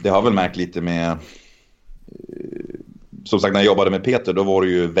 det har väl märkt lite med, som sagt när jag jobbade med Peter då var det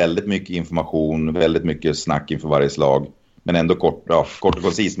ju väldigt mycket information, väldigt mycket snack inför varje slag, men ändå kort och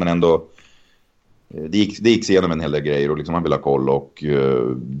koncis, men ändå det gick igenom en hel del grejer och liksom man vill ha koll, och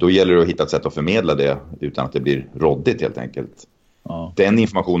då gäller det att hitta ett sätt att förmedla det utan att det blir råddigt helt enkelt. Den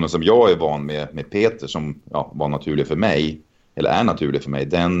informationen som jag är van med Peter som var naturlig för mig, eller är naturlig för mig,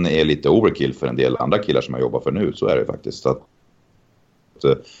 den är lite overkill för en del andra killar som jag jobbar för nu, så är det faktiskt. Så att,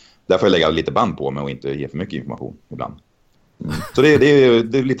 där får jag lägga lite band på mig och inte ge för mycket information ibland. Så det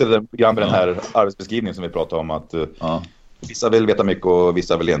är lite grann med den här arbetsbeskrivningen som vi pratar om, att vissa vill veta mycket och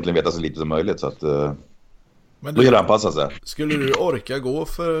vissa vill egentligen veta så lite som möjligt, så att men då gäller det att anpassa sig. Skulle du orka gå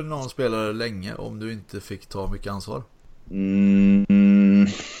för någon spelare länge om du inte fick ta mycket ansvar?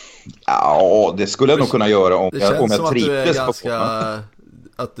 Ja, det skulle jag nog kunna göra om jag trivdes på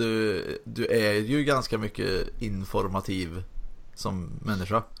att du är ju ganska mycket informativ som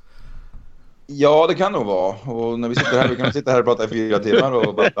människa. Ja, det kan nog vara. Och när vi sitter här, vi kan sitta här och prata i 4 timmar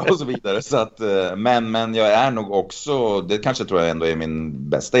och så vidare. Så att, men jag är nog också, det kanske tror jag ändå är min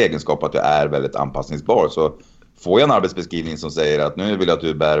bästa egenskap, att jag är väldigt anpassningsbar. Så får jag en arbetsbeskrivning som säger att nu vill jag att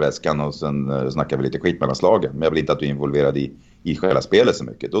du bär väskan och sen snackar vi lite skit mellan slagen, men jag vill inte att du är involverad i själva spelet så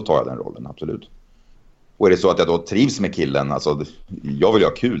mycket, då tar jag den rollen, absolut. Och är det så att jag då trivs med killen, alltså jag vill ju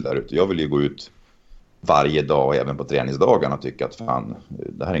ha kul där ute, jag vill ju gå ut varje dag, även på träningsdagarna, och tycka att fan,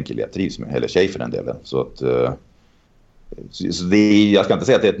 det här är en kille jag trivs med, eller tjej för den delen. Så att så jag ska inte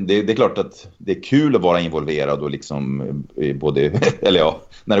säga att det är klart att det är kul att vara involverad och liksom både, eller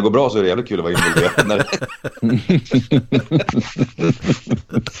när det går bra så är det jävligt kul att vara involverad.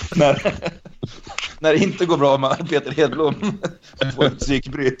 När det inte går bra med Peter Hedblom får ett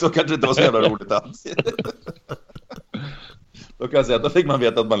psykbryt, då kanske det inte var så jävla roligt alls. Då kan jag säga att då fick man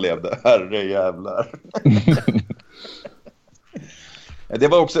veta att man levde. Herre jävlar.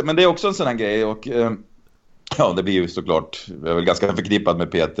 Men det är också en sån här grej, och det blir ju såklart, jag är väl ganska förknippad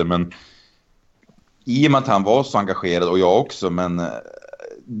med Peter, men i och med att han var så engagerad, och jag också, men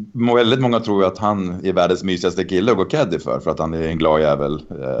väldigt många tror att han är världens mysigaste kille att gå caddy för att han är en glad jävel,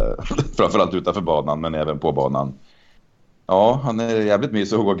 framförallt utanför banan, men även på banan. Ja, han är jävligt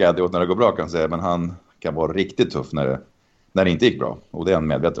mysig att gå caddy åt när det går bra, kan jag säga, men han kan vara riktigt tuff när det inte gick bra, och det är han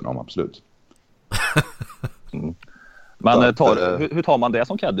medveten om, absolut. Men hur tar man det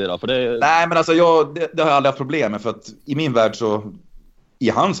som caddy då? För det... Nej, men alltså det har jag aldrig haft problem med, för att i min värld så, i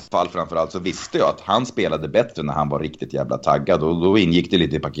hans fall framförallt, så visste jag att han spelade bättre när han var riktigt jävla taggad, och då ingick det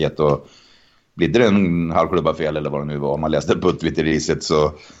lite i paket, och blev det en halvklubba fel eller vad det nu var, om man läste Puttvitt i riset,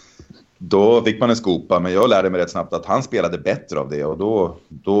 så då fick man en skopa. Men jag lärde mig rätt snabbt att han spelade bättre av det, och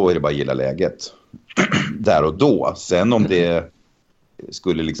då är det bara att gilla läget där och då. Sen om det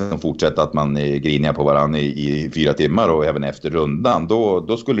skulle liksom fortsätta att man är griniga på varandra i 4 timmar och även efter rundan,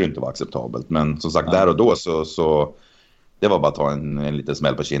 då skulle det inte vara acceptabelt. Men som sagt, där och då så det var bara att ta en liten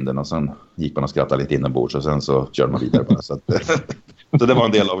smäll på kinden, och sen gick man och skrattade lite inombords, och sen så körde man vidare bara. Så det var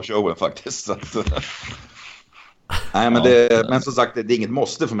en del av showen faktiskt. Så att, nej, men som sagt, det är inget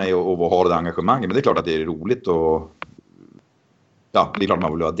måste för mig att ha det engagemanget. Men det är klart att det är roligt, och ja, det är klart att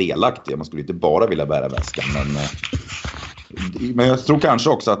man vill vara delaktig. Man skulle inte bara vilja bära väskan. Men jag tror kanske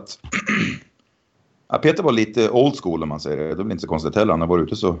också att Peter var lite old school, om man säger det. Det är väl inte så konstigt heller. Han har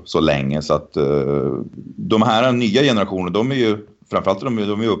varit ute så länge. Så att de här nya generationerna, de är ju framförallt de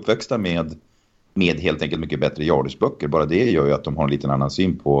är uppväxta med helt enkelt mycket bättre yardage-böcker. Bara det gör ju att de har en liten annan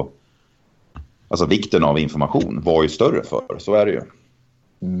syn på, alltså vikten av information var ju större för. Så är det ju.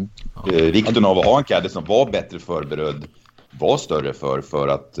 Vikten av att ha en caddy som var bättre förberedd var större för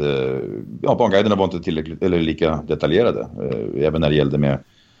att banguiderna var inte tillräckligt eller lika detaljerade. Även när det gällde med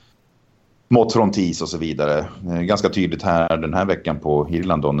mått från tis och så vidare. Ganska tydligt här den här veckan på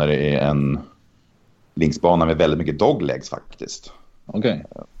Irland då, när det är en linksbana med väldigt mycket doglegs faktiskt. Okej.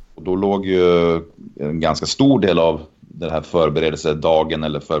 Och då låg ju en ganska stor del av den här förberedelsedagen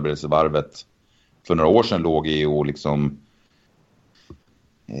eller förberedelsevarvet för några år sedan låg i och liksom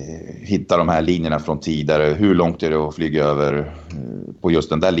hitta de här linjerna från tidigare. Hur långt är det att flyga över på just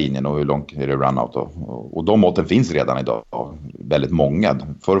den där linjen, och hur långt är det runout då? Och de måtten finns redan idag. Väldigt många.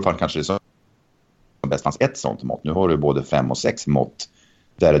 Förr kanske det så bäst fanns ett sånt mått. Nu har du både 5 och 6 mått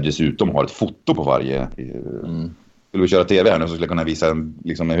där du dessutom har ett foto på varje. Skulle vi köra tv här nu så skulle jag kunna visa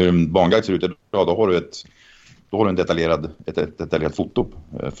liksom hur en banguide ser ut. Då har du ett detaljerat foto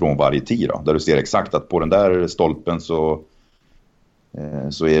från varje tee då, där du ser exakt att på den där stolpen så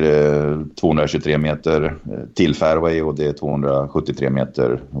är det 223 meter till fairway, och det är 273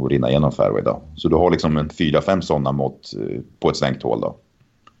 meter att rinna igenom fairway då. Så du har liksom en 4-5 sådana mått på ett svängt hål då.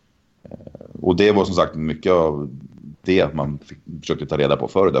 Och det var som sagt mycket av det man försökte ta reda på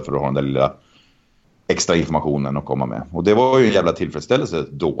förr, därför att ha den där lilla extra informationen att komma med. Och det var ju en jävla tillfredsställelse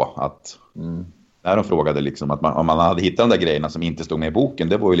då att när de frågade liksom att om man hade hittat de där grejerna som inte stod med i boken,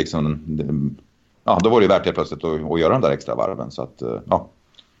 det var ju liksom då var det ju värt helt plötsligt att göra de där extra varven. Så att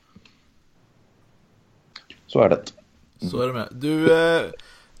så är det. Så är det med. Du,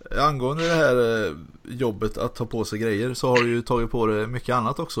 angående det här jobbet att ta på sig grejer, så har du ju tagit på dig mycket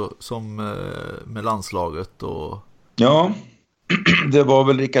annat också, som med landslaget och... Ja, det var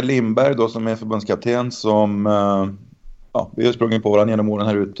väl Rickard Lindberg då som är förbundskapten som vi har sprungit på varandra genom åren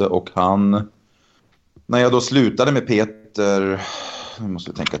här ute, och han, när jag då slutade med Peter, jag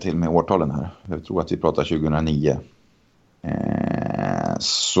måste tänka till med årtalen här, jag tror att vi pratar 2009,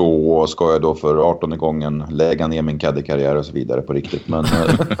 så ska jag då för 18:e gången lägga ner min caddy-karriär och så vidare på riktigt. Men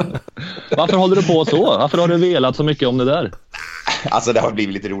varför håller du på så? Varför har du velat så mycket om det där? Alltså det har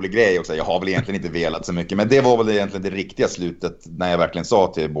blivit lite rolig grej också. Jag har väl egentligen inte velat så mycket, men det var väl egentligen det riktiga slutet när jag verkligen sa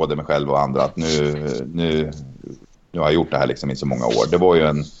till både mig själv och andra att nu har jag gjort det här liksom i så många år. Det var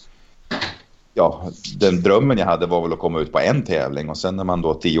ju den drömmen jag hade var väl att komma ut på en tävling, och sen när man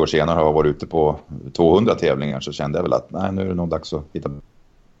då 10 år senare har varit ute på 200 tävlingar, så kände jag väl att nej, nu är det nog dags att hitta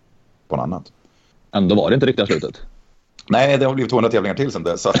på något annat. Ändå var det inte riktigt slutet. Nej, det har blivit 200 tävlingar till sen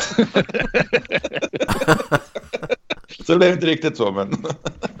dess. Så det blev inte riktigt så, men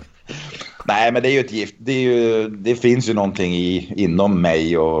nej, men det är ju ett gift. Det finns ju någonting inom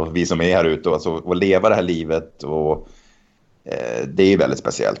mig och vi som är här ute, alltså, att leva det här livet, och det är ju väldigt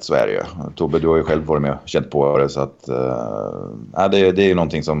speciellt, så är det ju. Tobbe, du har ju själv varit med och känt på det, så att det är ju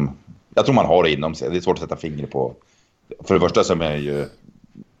någonting som jag tror man har inom sig. Det är svårt att sätta finger på. För det första så är jag ju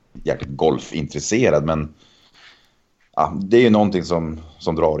jäkligt golfintresserad, men det är ju någonting som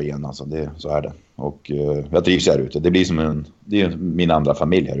drar igen, alltså. Så är det. Och jag trivs här ute. Det blir som det är min andra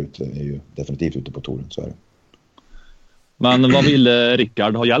familj här ute. Jag är ju definitivt ute på touren, så är det. Men vad ville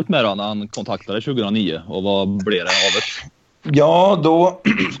Rickard ha hjälp med då när han kontaktade 2009, och vad blev det av det? Ja, då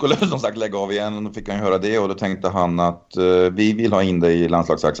skulle jag som sagt lägga av igen, och fick han höra det, och då tänkte han att vi vill ha in dig i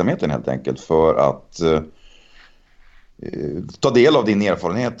landslagsverksamheten helt enkelt för att ta del av din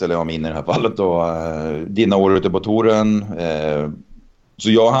erfarenhet, eller av min i det här fallet då, dina år ute på touren.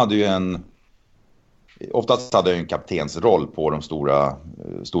 Så jag hade ju oftast hade jag en kaptensroll på de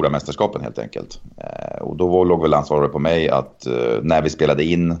stora mästerskapen helt enkelt. Och då låg väl ansvaret på mig att när vi spelade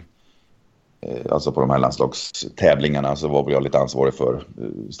in, alltså på de här landslagstävlingarna, så var jag lite ansvarig för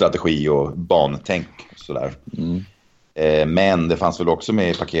strategi och bantänk och sådär. Men det fanns väl också med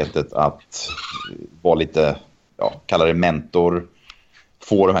i paketet att vara lite, kalla det mentor,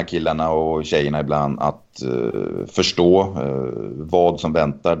 få de här killarna och tjejerna ibland att förstå vad som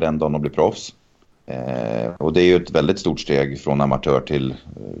väntar den dagen de blir proffs. Och det är ju ett väldigt stort steg från amatör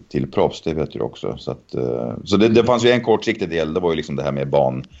till proffs, det vet du också. Så det fanns ju en kortsiktig del, det var ju liksom det här med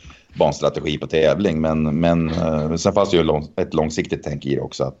banstrategi på tävling. Men sen fanns det ju ett långsiktigt tänk i det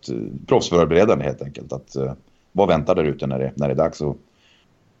också, att proffsförberedande helt enkelt. Att vad väntar där ute när det är dags att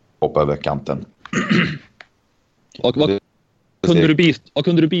hoppa över kanten. Och vad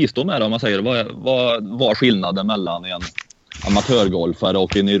kunde du bistå med då, om man säger? Vad var skillnaden mellan en amatörgolfare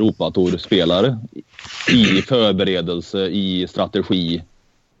och en Europatour-spelare i förberedelse, i strategi?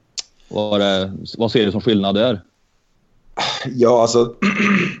 Vad ser du som skillnad där? Ja, alltså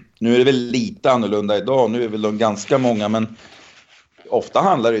nu är det väl lite annorlunda idag. Nu är väl de ganska många, men ofta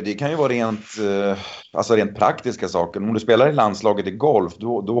handlar det kan ju vara rent praktiska saker. Om du spelar i landslaget i golf,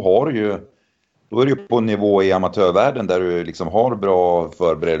 då är du på en nivå i amatörvärlden där du liksom har bra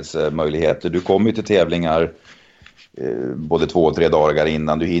förberedelsemöjligheter. Du kommer ju till tävlingar både 2 och 3 dagar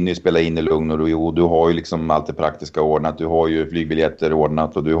innan. Du hinner ju spela in i lugn och ro. Du har ju liksom allt det praktiska ordnat. Du har ju flygbiljetter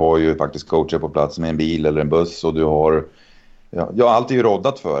ordnat och du har ju faktiskt coacher på plats med en bil eller en buss. Och du har, allt är ju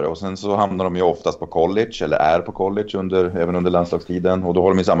roddat för det. Och sen så hamnar de ju oftast på college eller är på college även under landslagstiden. Och då har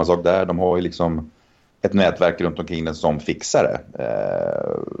de ju samma sak där. De har ju liksom ett nätverk runt omkring den som fixar det.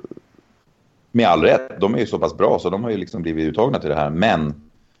 Med all rätt, de är ju så pass bra så de har ju liksom blivit uttagna till det här. Men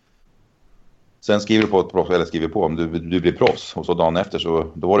sen skriver du på ett proffs, eller skriver på om du blir proffs. Och så dagen efter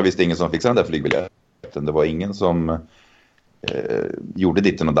då var det visst ingen som fixade den där flygbiljetten. Det var ingen som gjorde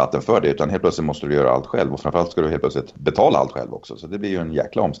ditten och datten för det. Utan helt plötsligt måste du göra allt själv. Och framförallt ska du helt plötsligt betala allt själv också. Så det blir ju en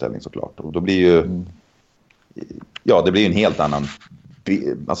jäkla omställning såklart. Och då blir ju det blir ju en helt annan,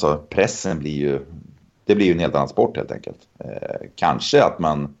 alltså pressen blir ju, det blir ju en helt annan sport helt enkelt. Kanske att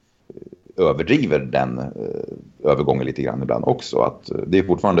man överdriver den övergången lite grann ibland också, att det är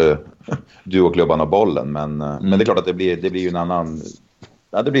fortfarande du och klubban och bollen, men det är klart att det blir ju en annan,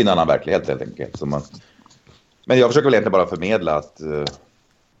 det blir en annan verklighet helt enkelt. Men jag försöker väl egentligen bara förmedla att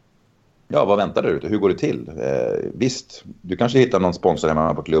vad väntar du ute? Hur går det till? Visst, du kanske hittar någon sponsor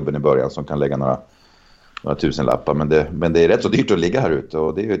hemma på klubben i början som kan lägga några tusenlappar, men det är rätt så dyrt att ligga här ute,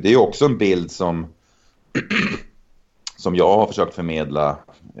 och det är ju också en bild som jag har försökt förmedla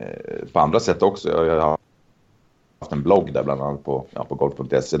på andra sätt också. Jag har haft en blogg där bland annat på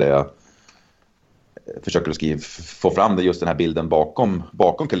golf.se där jag försöker få fram just den här bilden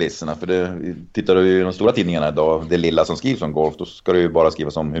bakom kulisserna. För tittar du i de stora tidningarna idag, det lilla som skrivs om golf, då ska det ju bara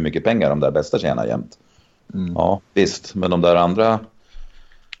skrivas om hur mycket pengar de där bästa tjänar jämt. Ja, visst. Men de där andra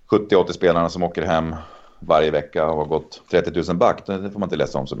 70-80 spelarna som åker hem varje vecka och har gått 30 000 back, det får man inte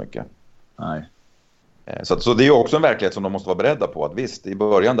läsa om så mycket. Nej. Så det är ju också en verklighet som de måste vara beredda på, att visst, i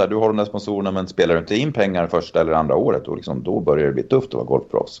början där du har de där sponsorerna, men spelar du inte in pengar första eller andra året, och liksom, då börjar det bli tufft att vara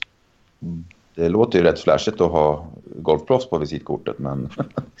golfproffs. Det låter ju rätt flashigt att ha golfproffs på visitkortet, men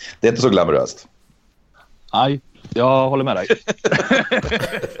det är inte så glamoröst. Nej, jag håller med dig.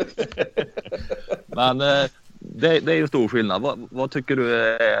 Men det är ju stor skillnad. Vad tycker du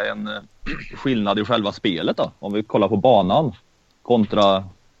är en skillnad i själva spelet då? Om vi kollar på banan kontra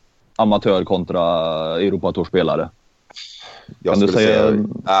amatör kontra Europatourspelare. Jag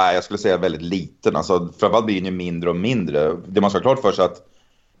skulle säga väldigt liten. Alltså, framförallt blir det mindre och mindre. Det man ska ha klart för sig att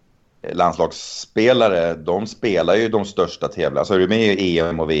landslagsspelare, de spelar ju de största tävlingarna. Alltså är du med i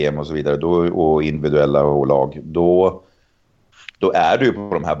EM och VM och så vidare, och individuella och lag, då är du på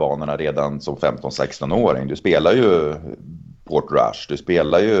de här banorna redan som 15-16-åring. Du spelar ju Portrush, du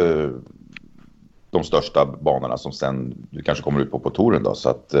spelar ju de största banorna som sen du kanske kommer ut på touren då.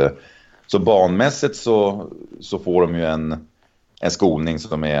 Så banmässigt så får de ju en skolning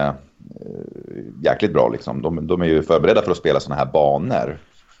som är jäkligt bra liksom. De är ju förberedda för att spela såna här banor.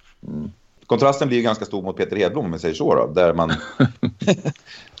 Kontrasten blir ju ganska stor mot Peter Hedblom, om vi säger så då, där man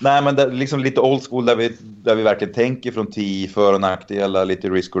nej, men där, liksom lite old school, där vi verkligen tänker från för- och nackdelar, lite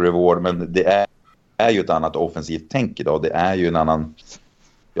risk och reward, men det är ju ett annat offensivt tänk idag. Det är ju en annan,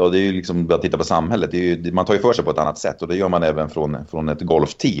 det är ju liksom att titta på samhället, man tar ju för sig på ett annat sätt, och det gör man även från ett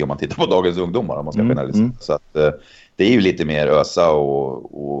golf-tee om man tittar på dagens ungdomar, om man ska generalisera. Så att det är ju lite mer ösa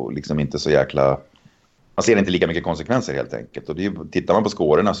och liksom inte så jäkla, man ser inte lika mycket konsekvenser helt enkelt. Och tittar man på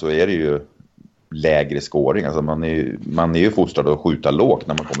scorerna så är det ju lägre scoring. Alltså man är ju fostrad att skjuta lågt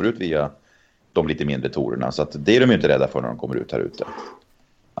när man kommer ut de lite mindre torerna. Så att det är de ju inte rädda för när de kommer ut här ute.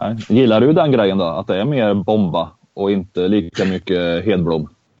 Nej. Gillar du den grejen då? Att det är mer bomba och inte lika mycket Hedblom?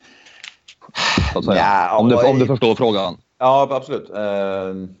 Så att säga. Ja, om du förstår frågan. Ja, absolut.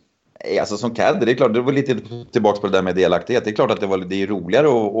 Alltså som caddy, det är klart, det var lite tillbaka på det där med delaktighet. Det är klart att det är roligare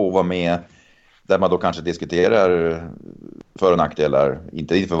att vara med där man då kanske diskuterar för- och nackdelar.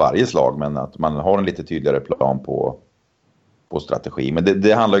 Inte för varje slag, men att man har en lite tydligare plan på strategi. Men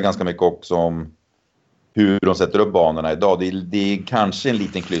det handlar ju ganska mycket också om hur de sätter upp banorna idag. Det är kanske en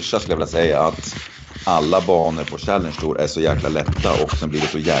liten klyscha, skulle jag vilja säga, att alla banor på Challenge Tour är så jäkla lätta och sen blir det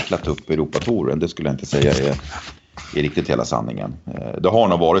så jäkla tufft på Europatouren. Det skulle jag inte säga är riktigt hela sanningen. Det har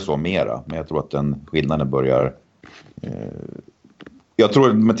nog varit så mera, men jag tror att den skillnaden börjar... Jag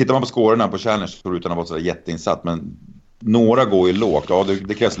tror, men tittar man på scorerna på Challenge Tour utan att vara så jätteinsatt, men några går ju lågt. Ja,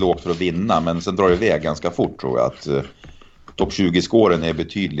 det krävs lågt för att vinna, men sen drar det iväg ganska fort, tror jag. Att topp 20-scoren är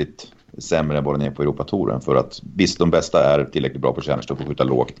betydligt sämre än vad den är på Europatouren. För att visst, de bästa är tillräckligt bra på Challenge Tour för att skjuta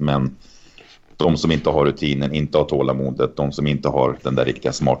lågt, men de som inte har rutinen, inte har tålamodet, de som inte har den där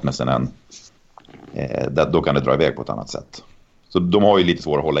riktiga smartnessen än, då kan det dra iväg på ett annat sätt. Så de har ju lite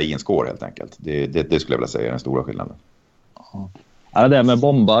svårt att hålla i en score helt enkelt. Det skulle jag vilja säga är den stora skillnaden. Ja, det där med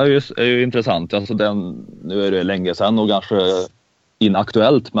bomba är ju intressant. Alltså nu är det länge sedan och kanske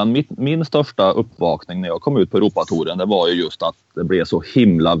inaktuellt, men min största uppvakning när jag kom ut på Europatouren, det var ju just att det blev så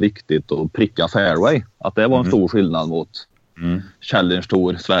himla viktigt att pricka fairway. Att det var en stor skillnad mot Challenge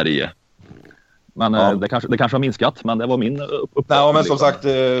Tour Sverige. Men det kanske har minskat, men det var min uppvakning. Nej, men som sagt,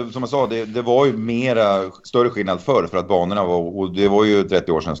 som jag sa, det var ju större skillnad förr för att banorna var, och det var ju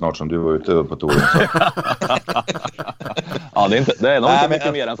 30 år sedan snart som du var ute på touren. Ja, det är nog inte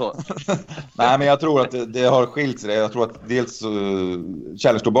mycket mer än så. Nej, men jag tror att det har skilt sig. Jag tror att dels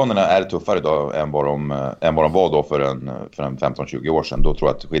Challenge Tour-banorna är tuffare idag än vad de var då för en 15-20 år sedan. Då tror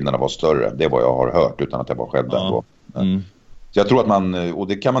jag att skillnaderna var större. Det är vad jag har hört utan att jag var själv där då. Så jag tror att man, och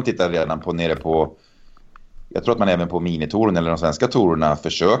det kan man titta redan på nere på, jag tror att man även på minitouren eller de svenska tourerna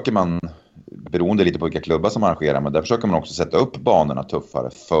försöker man, beroende lite på vilka klubbar som arrangerar, men där försöker man också sätta upp banorna tuffare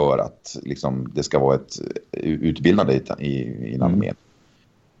för att liksom, det ska vara ett utbildande innan med.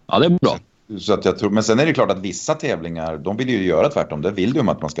 Ja, det är bra. Så att jag tror, men sen är det klart att vissa tävlingar, de vill ju göra tvärtom. Det vill ju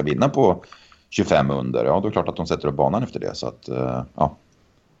att man ska vinna på 25 under. Ja, då är det klart att de sätter upp banan efter det. Så att, ja.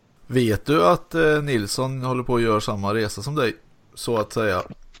 Vet du att Nilsson håller på att göra samma resa som dig, så att säga?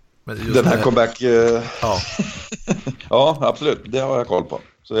 Men just den här comeback... Ja. Ja, absolut. Det har jag koll på.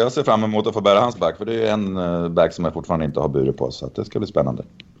 Så jag ser fram emot att få bära hans back, för det är en back som jag fortfarande inte har burit på. Så att det ska bli spännande.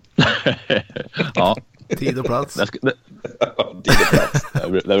 Ja. Tid och plats. Tid och plats.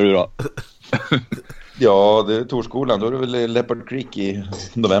 Det blir bra. Ja, det är Torskolan. Då är det väl Leopard Creek i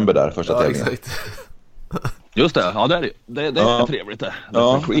november där, första tävlingen. Exakt. Just det, ja, det är trevligt det.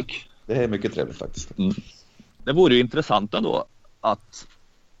 Leopard Creek. Det är mycket trevligt faktiskt. Det vore ju intressant ändå att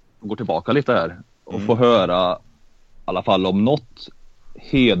gå tillbaka lite här och få höra i alla fall om något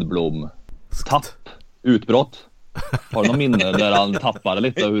Hedblom-tapp, utbrott. Har du någon minne där han tappade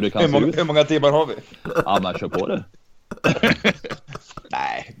lite hur det kan se ut? Hur många timmar har vi? Ja, men kör på det.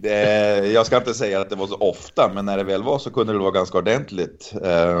 Nej, jag ska inte säga att det var så ofta, men när det väl var så kunde det vara ganska ordentligt.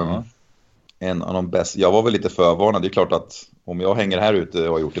 En av de bästa. Jag var väl lite förvarnad. Det är klart att om jag hänger här ute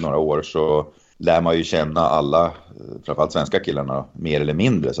och har gjort det några år, så lär man ju känna alla, framförallt svenska killarna, mer eller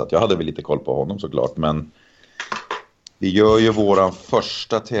mindre. Så att jag hade väl lite koll på honom såklart. Men vi gör ju våran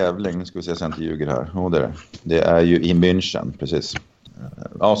första tävling, nu ska vi se så jag inte ljuger här. Det är ju i München, precis.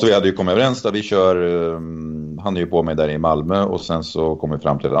 Ja, så vi hade ju kommit överens där. Vi kör, han är ju på mig där i Malmö, och sen så kommer vi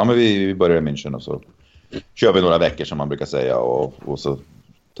fram till men vi börjar i München och så kör vi några veckor som man brukar säga, och så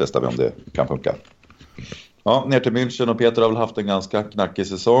testar vi om det kan funka. Ja, ner till München, och Peter har väl haft en ganska knackig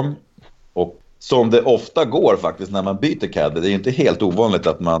säsong. Och som det ofta går faktiskt när man byter caddy, det är ju inte helt ovanligt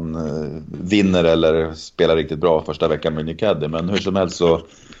att man vinner eller spelar riktigt bra första veckan med ny caddy. Men hur som helst så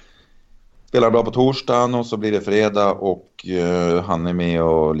spelar han bra på torsdagen, och så blir det fredag, och han är med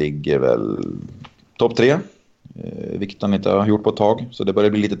och ligger väl topp 3. Vilket han inte har gjort på ett tag. Så det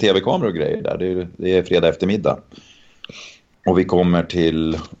börjar bli lite tv-kameror och grejer där. Det är fredag eftermiddag. Och vi kommer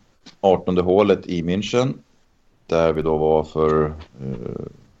till 18:e hålet i München. Där vi då var för...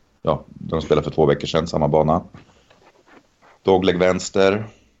 de spelade för 2 veckor sedan, samma bana. Dogleg vänster.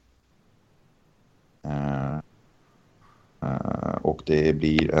 Och det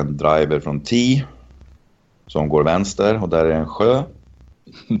blir en driver från tee som går vänster, och där är en sjö.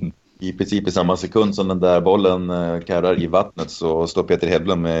 I princip i samma sekund som den där bollen karrar i vattnet, så står Peter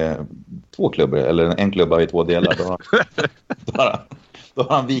Hedblom med 2 klubbor, eller en klubba i 2 delar. Då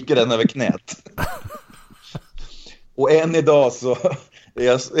har han viker den över knät. Och än idag så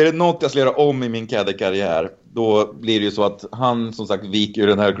Är det något jag ska göra om i min caddy-karriär, då blir det ju så att han som sagt viker ur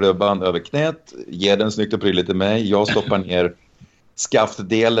den här klubban över knät, ger den snyggt och prydligt till mig. Jag stoppar ner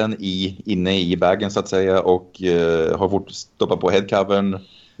skaftdelen inne i bagen så att säga och har fort stoppat på headcovern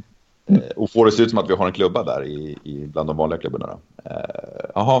och får det se ut som att vi har en klubba där bland de vanliga klubborna.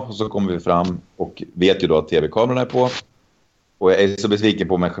 Och så kommer vi fram och vet ju då att tv-kamerorna är på. Och jag är så besviken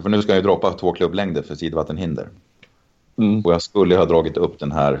på mig för nu ska jag ju droppa 2 klubblängder för sidvattenhinder. Och jag skulle ha dragit upp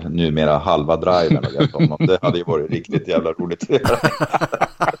den här numera halva driven och hjälpt honom. Det hade ju varit riktigt jävla roligt.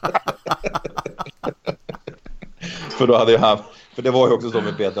 För då hade jag för det var ju också så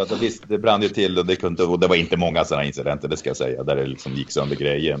med Peter att visst, det brann ju till och det var inte många sådana incidenter, det ska jag säga, där det liksom gick sönder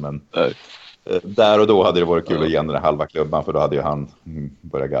grejer, men där och då hade det varit kul att ge den där halva klubban, för då hade ju han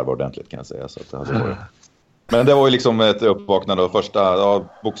börjat garva ordentligt kan jag säga, så att det hade varit. Men det var ju liksom ett uppvaknande och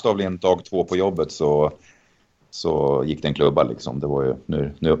bokstavligen dag 2 på jobbet så gick det en klubba liksom. Det var ju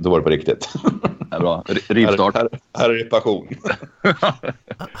då var det på riktigt. Ja, bra. Rivstart. Här är det passion.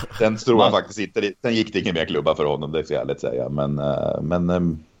 Den tror jag faktiskt inte. Sen gick det ingen mer klubba för honom, det ska jag ärligt säga. Men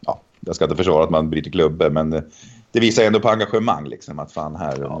jag ska inte försvara att man bryter klubbor, men det visar ändå på engagemang liksom, att fan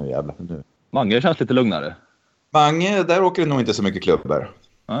här nu jävlar nu. Mange känns lite lugnare. Mange, där åker det nog inte så mycket klubbor.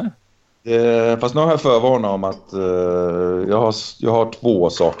 Nej. Fast nu har jag förvarnat om att jag har 2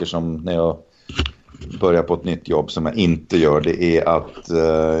 saker som när jag börjar på ett nytt jobb som jag inte gör. Det är att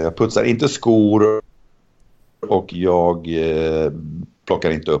jag putsar inte skor och jag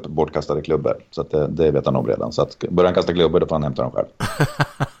plockar inte upp bortkastade klubbor. Så att det vet han om redan. Så att börjar han kasta klubbor, då får han hämta dem själv.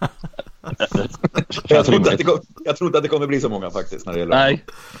 jag tror inte att det kommer bli så många faktiskt när det gäller. Nej.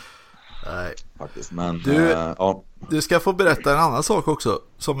 Faktiskt, men du ska få berätta en annan sak också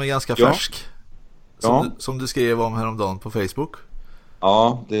som är ganska färsk. Som du skrev om häromdagen på Facebook.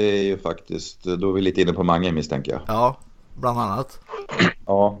 Ja, det är ju faktiskt, då är vi lite inne på Mange misstänker jag. Ja, bland annat.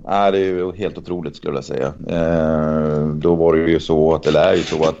 Ja, det är ju helt otroligt skulle jag säga. Då var det ju så att, eller är ju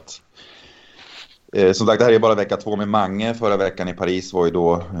så att som sagt, det här är bara vecka 2 med Mange. Förra veckan i Paris var ju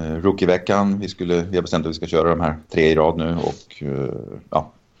då rookie-veckan. Vi har bestämt att vi ska köra de här 3 i rad nu och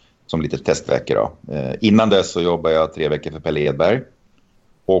som lite testveckor då. Innan dess så jobbar jag 3 veckor för Pelle Edberg.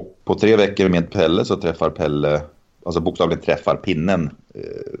 Och på 3 veckor med Pelle så träffar Pelle, alltså bokstavligen träffar pinnen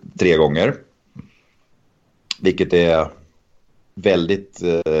 3 gånger. Vilket är väldigt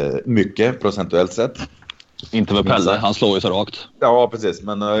mycket procentuellt sett. Inte med Pelle, han slår ju så rakt. Ja, precis.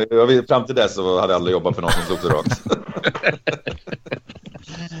 Men fram till dess så hade jag aldrig jobbat för någon som slog så rakt.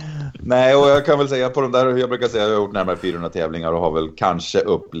 Nej, och jag kan väl säga på de där, jag brukar säga att jag har gjort närmare 400 tävlingar och har väl kanske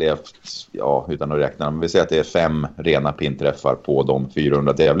upplevt, utan att räkna, men vi säger att det är 5 rena pinträffar på de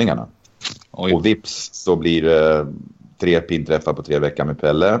 400 tävlingarna. Oj. Och vips så blir det 3 pinträffar på 3 veckor med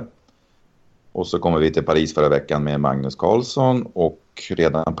Pelle. Och så kommer vi till Paris förra veckan med Magnus Karlsson och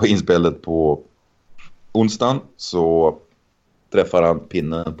redan på inspelet på onsdagen så träffar han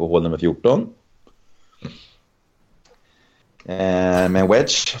pinnen på hål nummer 14. Med en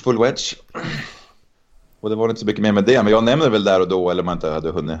wedge, full wedge. Och det var inte så mycket mer med det. Men jag nämner väl där och då, eller man inte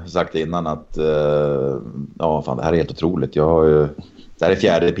hade hunnit sagt det innan, att fan, det här är helt otroligt. Det här är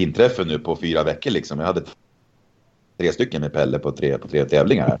 4:e pinträffen nu på 4 veckor liksom. Jag hade 3 stycken med Pelle på tre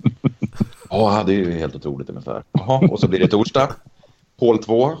tävlingar här. Ja, det är ju helt otroligt ungefär. Och så blir det torsdag. Hål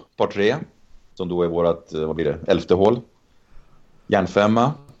 2, par 3. Som då är vårat, vad blir det, 11:e hål.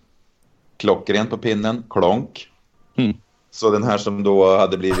 Järnfemma. Klockrent på pinnen, klonk. Så den här som då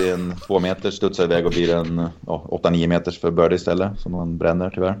hade blivit en 2 meter studsar iväg och blir en 8-9 meters för birdie istället, som man bränner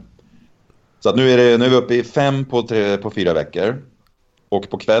tyvärr. Så att nu är vi uppe i 5 på 4 veckor. Och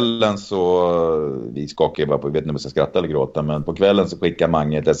på kvällen så, vi skakar bara på, jag vet inte om jag ska skratta eller gråta, men på kvällen så skickar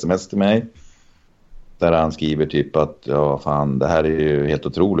Mange ett sms till mig. Där han skriver typ att, ja fan, det här är ju helt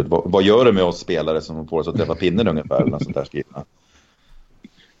otroligt. Vad gör det med oss spelare som får oss att träffa pinnen ungefär? Eller sånt där skriver.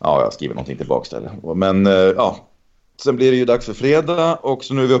 Ja, jag skriver någonting tillbaka där. Men sen blir det ju dags för fredag. Och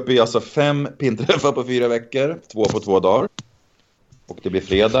så nu är vi uppe i alltså 5 pinträffar på 4 veckor. 2 på 2 dagar. Och det blir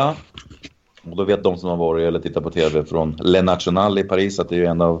fredag. Och då vet de som har varit eller tittat på tv från Le National i Paris att det är ju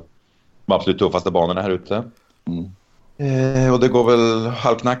en av de absolut tuffaste banorna här ute. Och det går väl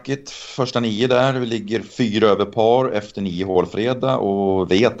halvknackigt. Första 9 där. Vi ligger 4 över par efter 9 hål fredag.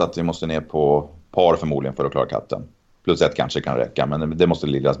 Och vet att vi måste ner på par förmodligen för att klara katten. Plus 1 kanske kan räcka. Men det måste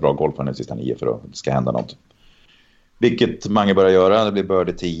liggas bra golf för den sista 9 för att det ska hända något. Vilket många börjar göra. Det blir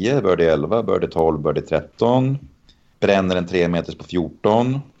birdie 10, birdie 11, birdie 12, birdie 13. Bränner en 3 meters på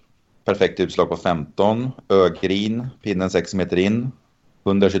 14. Perfekt utslag på 15. Ögrin, pinnen 6 meter in.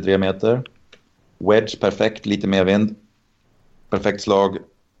 123 meter. Wedge perfekt, lite mer vind. Perfekt slag.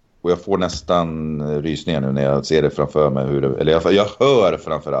 Och jag får nästan rysningar nu när jag ser det framför mig. Eller jag hör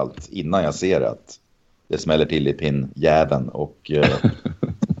framförallt innan jag ser att det smäller till i pinnjäveln. Och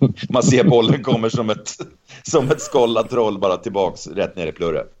man ser bollen kommer som ett skållat troll bara tillbaks rätt ner i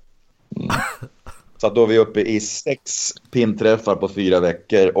plurret. Så att då är vi uppe i 6 pinnträffar på 4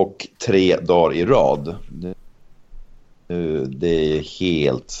 veckor och 3 dagar i rad. Det är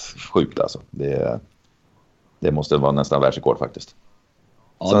helt sjukt alltså. Det måste vara nästan världsrekord faktiskt.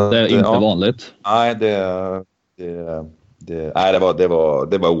 Ja, så det är inte vanligt. Nej, det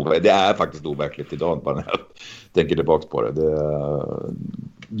är faktiskt overkligt idag bara när jag tänker tillbaka på det.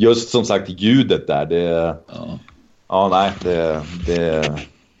 Just som sagt ljudet där,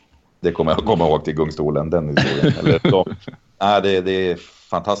 det kommer jag komma ihåg till gungstolen, den historien. Det är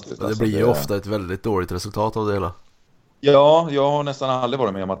fantastiskt. Det blir ju ofta ett väldigt dåligt resultat av det hela. Ja, jag har nästan aldrig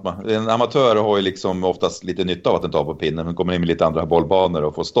varit med om att en amatör har ju liksom oftast lite nytta av att den tar på pinnen, men kommer in med lite andra bollbanor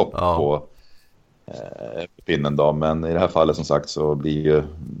och får stopp på pinnen då. Men i det här fallet som sagt så blir ju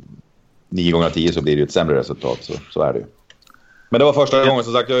 9 gånger 10 så blir det ju ett sämre resultat, så är det ju. Men det var första gången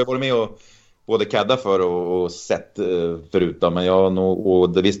som sagt, jag har varit med och både kadda för och sett förut då, men jag och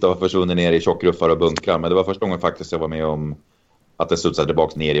det visste har försvunnit ner i tjockruffar och bunkrar, men det var första gången faktiskt jag var med om att det studsade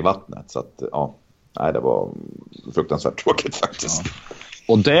tillbaka ner i vattnet, så att ja. Nej, det var fruktansvärt tråkigt faktiskt. Ja.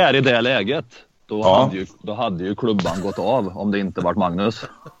 Och där i det läget, då hade ju klubban gått av om det inte varit Magnus.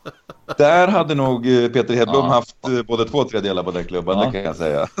 Där hade nog Peter Hedblom haft både 2 tredjedelar på den klubban, det kan jag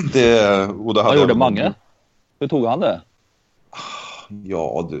säga. Vad gjorde Mange? Hur tog han det?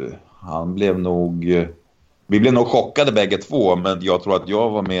 Ja du, han blev nog... Vi blev nog chockade bägge två, men jag tror att jag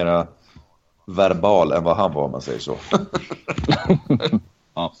var mera verbal än vad han var, om man säger så.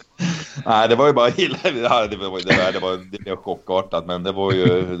 Ja. Nej, det var ju bara det blev chockartat, men det var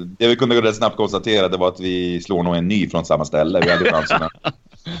ju det vi kunde rätt snabbt konstatera, det var att vi slår nog en ny från samma ställe. Vi hade chanserna.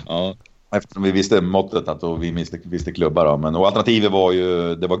 Ja. Eftersom vi visste måttet att vi visste klubbar då. Men och alternativet var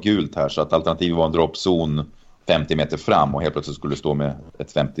ju, det var gult här, så att alternativet var en droppzon 50 meter fram och helt plötsligt skulle stå med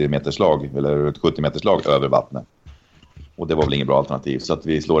ett 50 meters slag eller ett 70 meters slag över vattnet. Och det var väl ingen bra alternativ, så att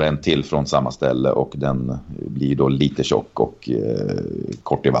vi slår en till från samma ställe och den blir då lite tjock och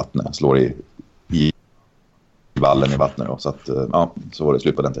kort i vattnet. Slår i vallen i vattnet då, så att så var det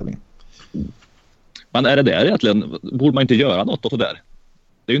slut på den tävlingen. Men är det där egentligen, borde man inte göra något åt det där?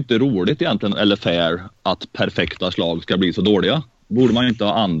 Det är ju inte roligt egentligen eller fair att perfekta slag ska bli så dåliga. Borde man inte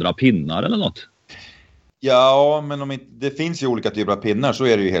ha andra pinnar eller något? Ja, men det finns ju olika typer av pinnar, så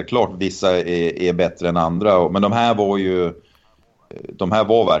är det ju helt klart. Vissa är bättre än andra. Men de här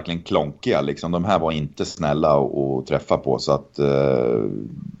var verkligen klonkiga. Liksom. De här var inte snälla att träffa på. Så att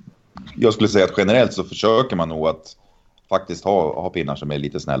jag skulle säga att generellt så försöker man nog att faktiskt ha pinnar som är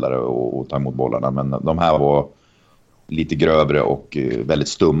lite snällare och ta emot bollarna. Men de här var lite grövre och väldigt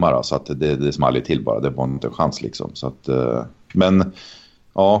stumma. Så att det small ju till bara. Det var inte en chans liksom. Så att, men...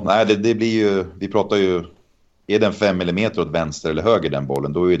 Ja, nej, det blir ju, vi pratar ju, är den 5 mm åt vänster eller höger den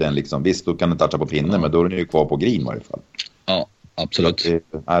bollen, då är den liksom, visst då kan den toucha på pinnen, men då är den ju kvar på green i varje fall. Ja, absolut.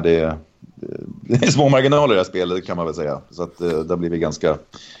 Det är små marginaler i det här spelet, kan man väl säga. Så att det blir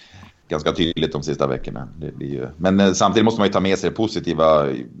ganska tydligt de sista veckorna. Det blir ju, men samtidigt måste man ju ta med sig det positiva,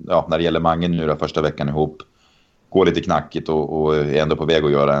 när det gäller Mange nu då, första veckan ihop. Går lite knackigt och är ändå på väg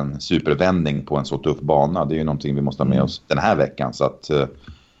att göra en supervändning på en så tuff bana. Det är ju någonting vi måste ha med oss den här veckan.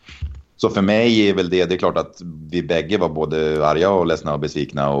 Så för mig är väl det är klart att vi bägge var både arga och ledsna och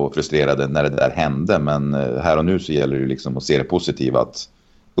besvikna och frustrerade när det där hände. Men här och nu så gäller det liksom att se det positiva, att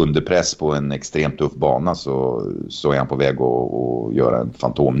under press på en extremt tuff bana så är han på väg att göra en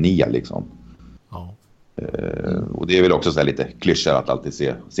fantomnia liksom. Ja. Och det är väl också så här lite klyschor att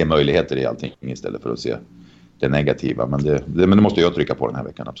alltid se möjligheter i allting istället för att se det negativa, men det måste jag trycka på den här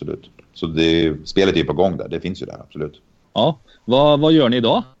veckan, absolut. Så spelet är på gång där, det finns ju där, absolut. Ja, vad gör ni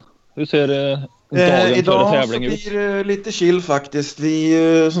idag? Hur ser dagen idag före tävling ut? Idag blir det lite chill faktiskt.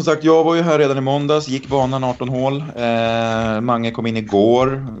 Som sagt, jag var ju här redan i måndags, gick banan 18 hål. Mange kom in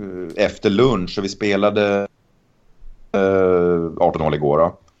igår efter lunch, så vi spelade 18 hål igår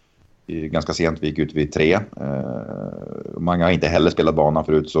då. Ganska sent, vi gick ut vid 3. Mange har inte heller spelat banan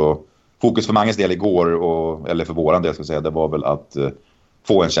förut, så fokus för Manges del igår, eller för våran del ska jag säga, det var väl att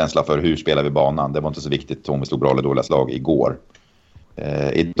få en känsla för hur spelar vi banan. Det var inte så viktigt om vi stod bra eller dåliga slag igår.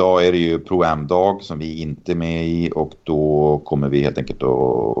 Idag är det ju Pro-Am-dag som vi inte är med i, och då kommer vi helt enkelt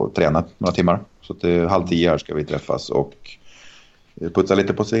att träna några timmar. Så att 9:30 här ska vi träffas och putsa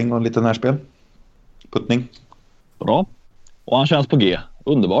lite på sving och lite närspel. Puttning. Bra. Och han känns på G.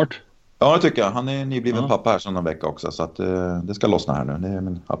 Underbart. Ja, det tycker jag. Han är nybliven pappa här sedan en vecka också, så att det ska lossna här nu. Det är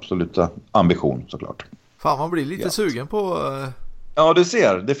min absoluta ambition såklart. Fan, man blir lite sugen på Ja, du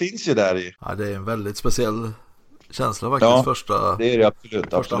ser. Det finns ju där i. Ja, det är en väldigt speciell känsla faktiskt. Ja, det är det absolut.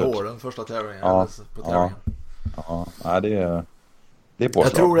 Första hålen, första tävlingen. Ja, på tävlingen. Ja, det är påslag.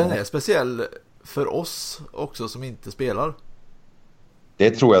 Jag tror den är speciell för oss också som inte spelar.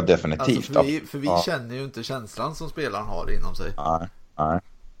 Det tror jag definitivt. Alltså för vi känner ju inte känslan som spelaren har inom sig. Nej.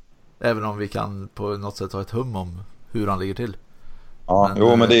 Även om vi kan på något sätt ha ett hum om hur han ligger till.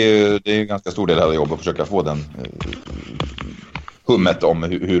 Ja, men det är ju en ganska stor del av jobbet att försöka få den hummet om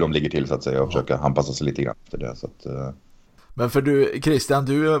hur de ligger till så att säga och försöka anpassa sig lite grann efter det. Så att, Men för du, Christian,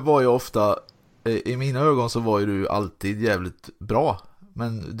 du var ju ofta, i mina ögon så var ju du alltid jävligt bra.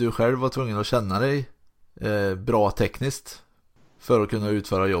 Men du själv var tvungen att känna dig bra tekniskt för att kunna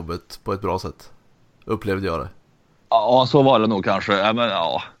utföra jobbet på ett bra sätt. Upplevde jag det? Ja, så var det nog kanske. Ja, men,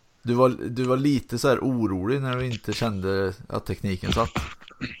 ja. Du var lite så här orolig när du inte kände att tekniken satt.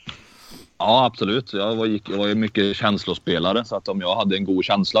 Ja, absolut. Jag var ju mycket känslospelare, så att om jag hade en god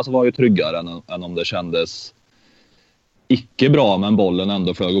känsla så var jag tryggare än om det kändes icke bra men bollen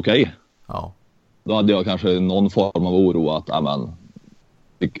ändå flög okej. Ja. Då hade jag kanske någon form av oro att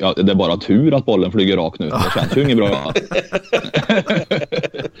det är bara tur att bollen flyger rakt nu. Det känns ju inget bra.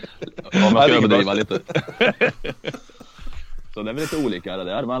 Om jag ska överdriva lite. Så det är väl lite olika det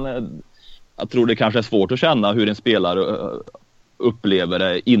där. Men jag tror det kanske är svårt att känna hur en spelare upplever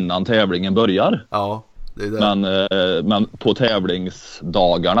det innan tävlingen börjar. Ja, det är det. Men på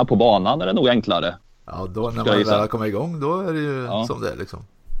tävlingsdagarna på banan är det nog enklare. Ja, då när man väl kommer igång, då är det ju som det är liksom.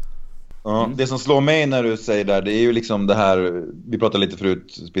 Ja, det som slår mig när du säger där, det är ju liksom det här, vi pratade lite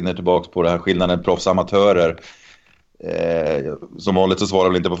förut, spinner tillbaka på det här skillnaden proffsamatörer. Som vanligt så svarar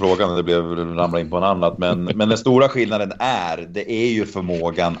väl inte på frågan, det blev ramla in på en annat, men den stora skillnaden det är ju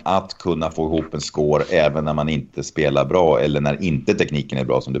förmågan att kunna få ihop en score även när man inte spelar bra eller när inte tekniken är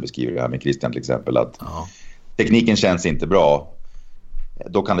bra, som du beskriver det här med Christian till exempel, att tekniken känns inte bra,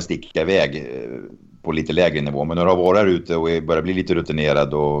 då kan det sticka iväg på lite lägre nivå. Men när du har varit här ute och börjar bli lite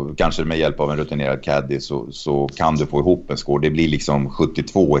rutinerad och kanske med hjälp av en rutinerad caddy så kan du få ihop en score. Det blir liksom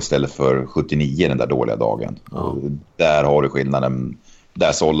 72 istället för 79 den där dåliga dagen. Och där har du skillnaden.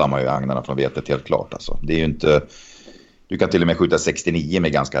 Där sållar man ju agnarna från vetet helt klart. Alltså. Det är ju inte... Du kan till och med skjuta 69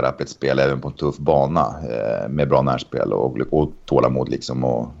 med ganska rappligt spel även på en tuff bana med bra närspel och tålamod liksom,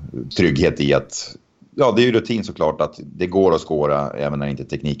 och trygghet i att... Ja, det är ju rutin såklart att det går att skåra även när inte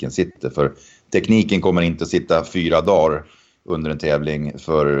tekniken sitter. För tekniken kommer inte sitta 4 dagar under en tävling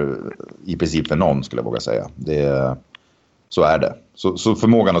i princip för någon, skulle jag våga säga. Så är det. Så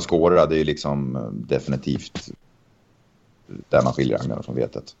förmågan att skåra, det är liksom definitivt där man skiljer agnarna från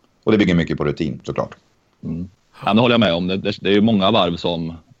vetet. Och det bygger mycket på rutin såklart. Ja, det håller jag med om. Det är ju många varv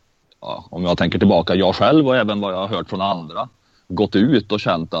som, om jag tänker tillbaka, jag själv och även vad jag har hört från andra, gått ut och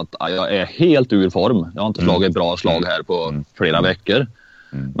känt att jag är helt ur form. Jag har inte slagit bra slag här på flera veckor.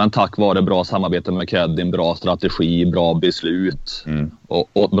 Men tack vare bra samarbete med Keddin, bra strategi, bra beslut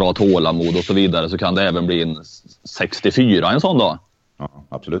och bra tålamod och så vidare, så kan det även bli en 64 en sån dag. Ja,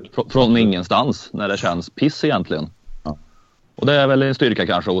 absolut. Från ingenstans, när det känns piss egentligen. Ja. Och det är väl en styrka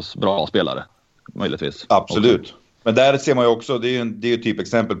kanske hos bra spelare, möjligtvis. Absolut. Också. Men där ser man ju också, det är ju typ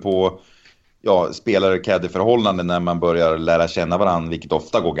exempel på spelare-caddy-förhållanden när man börjar lära känna varandra, vilket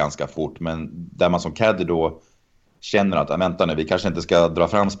ofta går ganska fort, men där man som caddy då känner att, vänta nu, vi kanske inte ska dra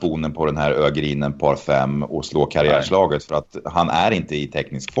fram sponen på den här ögrinen par 5 och slå karriärslaget, för att han är inte i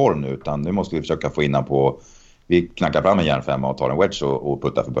teknisk form nu, utan nu måste vi försöka få in på, vi knackar fram en järnfemma och tar en wedge och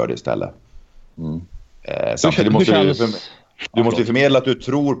puttar för birdie istället. Samtidigt måste du måste förmedla att du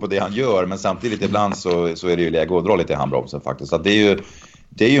tror på det han gör, men samtidigt ibland så är det ju läge att dra lite i handbromsen faktiskt. Så att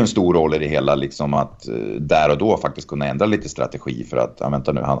det är ju en stor roll i det hela, liksom, att där och då faktiskt kunna ändra lite strategi, för att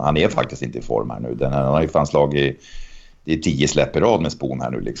vänta nu, han är faktiskt inte i form här nu. Han har ju fan slagit, det är 10 släpp i rad med spon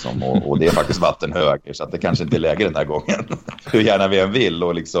här nu liksom, och det är faktiskt vattenhöger, så att det kanske inte är läge den här gången. Hur gärna vi än vill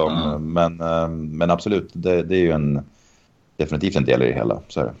och liksom, men absolut, det är ju definitivt en del i det hela,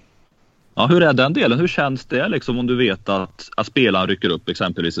 så är det. Ja, hur är den delen? Hur känns det liksom om du vet att spelaren rycker upp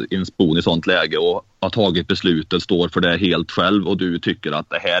exempelvis i en spon i sånt läge och har tagit beslutet, står för det helt själv, och du tycker att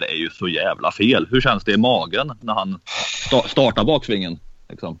det här är ju så jävla fel. Hur känns det i magen när han startar baksvingen?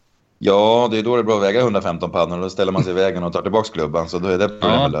 Liksom? Ja, det är då det är bra att väga 115 pannor, och då ställer man sig i vägen och tar tillbaka klubban, så då är det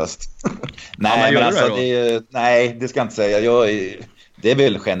problemet löst. Nej, men alltså, det ska jag inte säga. Det är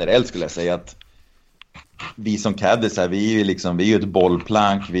väl generellt, skulle jag säga, att vi som caddies här, vi är ju ett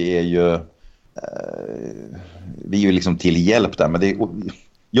bollplank, vi är ju liksom till hjälp där, men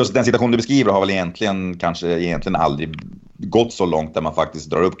just den situation du beskriver har väl egentligen aldrig gått så långt där man faktiskt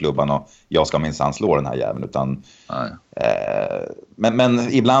drar upp klubban och jag ska minsann slå den här jäveln, utan men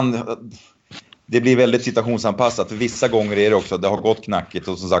ibland det blir väldigt situationsanpassat. För vissa gånger är det också, det har gått knackigt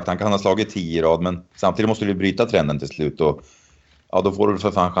och som sagt han kan ha slagit 10 i rad, men samtidigt måste du bryta trenden till slut och ja, då får du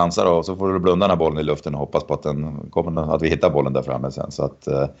för fan chanser och så får du blunda den här bollen i luften och hoppas på att vi hittar bollen där framme sen. Så att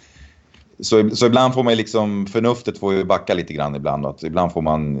så ibland får man liksom, förnuftet får ju backa lite grann ibland, och att ibland får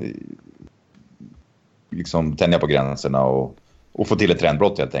man liksom tänja på gränserna och få till ett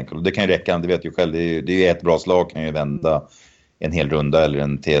trendbrott helt enkelt. Och det kan ju räcka, du vet ju själv, det är ju ett bra slag kan ju vända en hel runda eller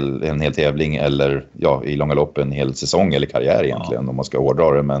en hel tävling eller ja, i långa lopp en hel säsong eller karriär egentligen, om man ska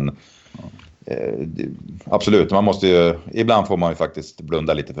hårdra det. Men absolut, man måste ju, ibland får man ju faktiskt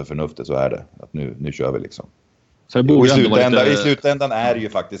blunda lite för förnuftet, så är det. Att nu kör vi liksom. Så det och i slutändan är det ju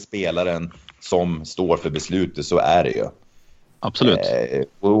faktiskt spelaren som står för beslutet, så är det ju. Absolut.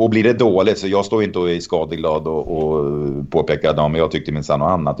 Och blir det dåligt, så jag står inte i skadeglad och påpekar att men jag tyckte minsann något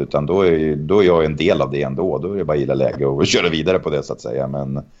annat, utan då är jag en del av det ändå. Då är det bara gilla läge och köra vidare på det så att säga.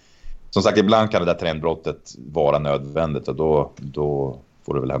 Men som sagt, ibland kan det där trendbrottet vara nödvändigt och då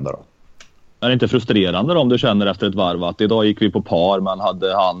får det väl hända då. Är det inte frustrerande om du känner efter ett varv att idag gick vi på par, men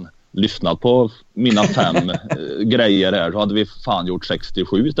hade han lyssnat på mina 5 grejer här så hade vi fan gjort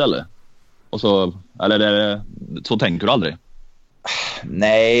 67 istället? Och så, eller så tänker du aldrig?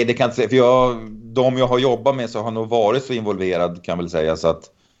 Nej, det kan inte säga. För de jag har jobbat med så har nog varit så involverad, kan väl säga, så att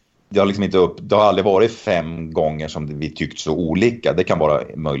det har liksom det har aldrig varit 5 gånger som vi tyckt så olika. Det kan vara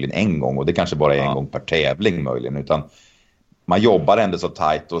möjligen en gång, och det kanske bara är en gång per tävling möjligen, utan man jobbar ändå så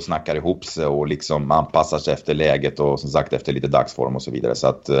tajt och snackar ihop sig och liksom anpassar sig efter läget och som sagt efter lite dagsform och så vidare. Så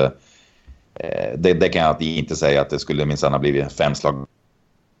att det kan jag inte säga att det skulle minsann ha blivit 5 slag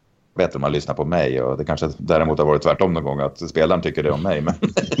bättre om man lyssnar på mig, och det kanske däremot har varit tvärtom någon gång att spelaren tycker det om mig, men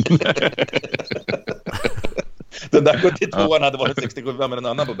den där 72an hade varit 67 med en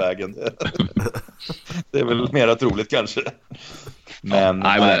annan på vägen. Det är väl mer troligt kanske. Men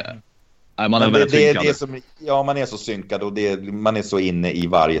man är det som, ja, man är så synkad och man är så inne i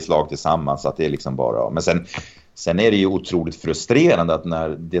varje slag tillsammans att det är liksom bara, men sen är det ju otroligt frustrerande att när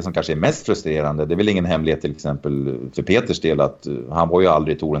det som kanske är mest frustrerande, det är väl ingen hemlighet till exempel för Peters del att han var ju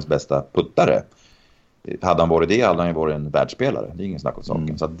aldrig Torens bästa puttare. Hade han varit det hade han ju varit en världsspelare. Det är ingen snack om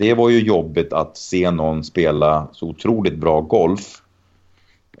saken. Så att det var ju jobbigt att se någon spela så otroligt bra golf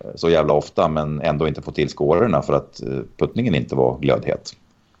så jävla ofta, men ändå inte få till skårorna för att puttningen inte var glödhet.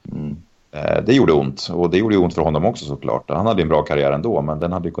 Det gjorde ont, och det gjorde ont för honom också såklart. Han hade en bra karriär ändå, men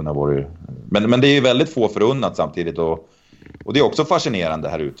den hade ju kunnat vara... Men det är ju väldigt få förunnat samtidigt, och det är också fascinerande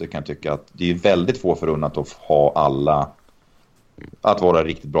här ute, kan jag tycka, att det är väldigt få förunnat att ha alla, att vara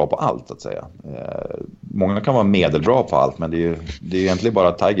riktigt bra på allt, att säga. Många kan vara medelbra på allt, men det är egentligen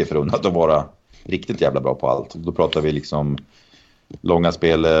bara Tiger förunnat att vara riktigt jävla bra på allt. Då pratar vi liksom långa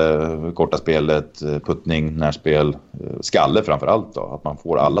spel, korta spelet, puttning, närspel, skalle framförallt då. Att man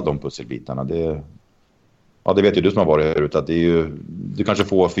får alla de pusselbitarna. Det vet ju du som har varit här ute, att det är ju, du kanske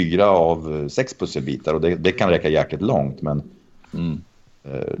får 4 av 6 pusselbitar, och det kan räcka jäkligt långt, men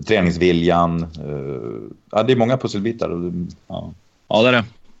träningsviljan, det är många pusselbitar. Ja, det är det.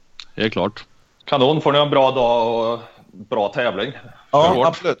 Helt klart. Kanon, får ni en bra dag och bra tävling.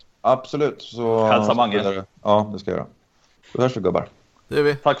 Ja, absolut. Så hälsa Mange. Ja, det ska jag göra. Då hörs vi, gubbar. Det är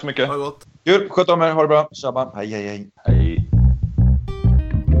vi. Tack så mycket. Ha det gott. Kul, sköt om er, ha det bra. Tjabba. Hej.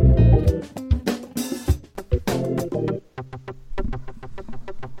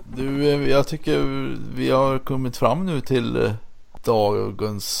 Du, jag tycker vi har kommit fram nu till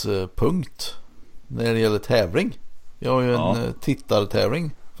dagens punkt när det gäller tävling. Vi har ju en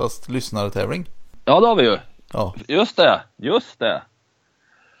tittartävling, fast lyssnartävling. Ja, det har vi ju. Ja. Just det.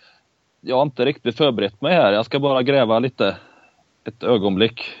 Jag har inte riktigt förberett mig här. Jag ska bara gräva lite ett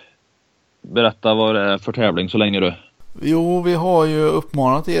ögonblick. Berätta vad det är för tävling så länge du. Jo, vi har ju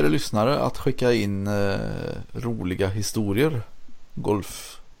uppmanat er lyssnare att skicka in roliga historier.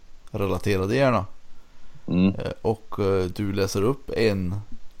 Golfrelaterade gärna. Och du läser upp en,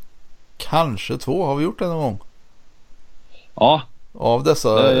 kanske 2. Har vi gjort det någon gång? Ja. Av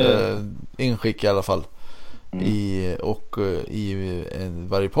dessa inskick i alla fall. I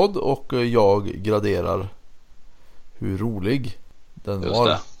varje podd, och jag graderar hur rolig den just var.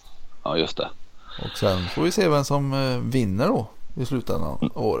 Det. Ja, just det. Och sen får vi se vem som vinner då i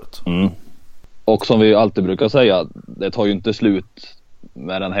slutändan av året. Och som vi alltid brukar säga, det tar ju inte slut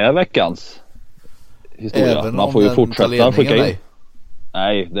med den här veckans historia. Även man får ju fortsätta skicka in.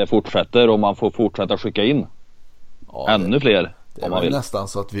 Nej, det fortsätter, och man får fortsätta skicka in ännu fler. Det är nästan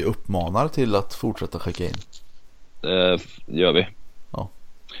så att vi uppmanar till att fortsätta skicka in. Det gör vi. Ja.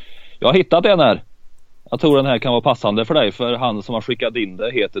 Jag har hittat en här. Jag tror den här kan vara passande för dig, för han som har skickat in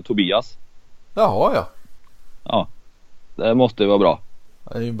det heter Tobias. Jaha, ja. Ja, det måste ju vara bra.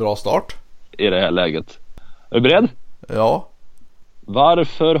 Det är ju en bra start. i det här läget. Är du beredd? Ja.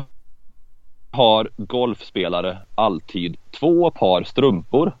 Varför har golfspelare alltid 2 par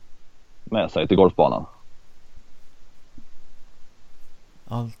strumpor med sig till golfbanan?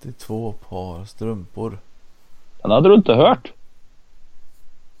 Alltid 2 par strumpor. Den hade du inte hört.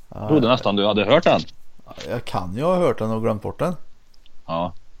 Jag trodde nästan du hade hört den. Jag kan ju ha hört den och glömt bort den.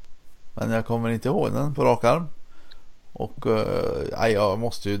 Ja. Men jag kommer inte ihåg den på rak arm. Och jag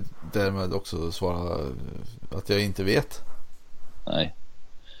måste ju därmed också svara att jag inte vet. Nej.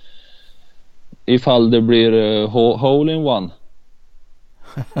 Ifall det blir hole in one.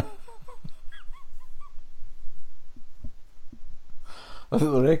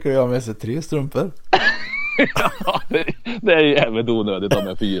 Då räcker jag med sig 3 strumpor. Ja, det är ju även onödigt om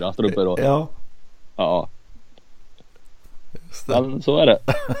jag 4 strumpor då. Ja. Ja. Just det. Men så är det.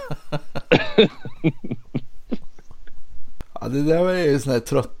 Ja, det där är ju sån här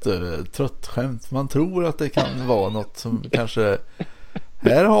trött skämt. Man tror att det kan vara något som kanske...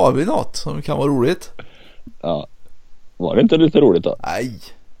 Här har vi något som kan vara roligt. Ja. Var det inte lite roligt då? Nej.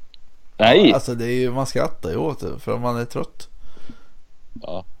 Nej. Ja, alltså det är ju, man skrattar ju åt det för man är trött.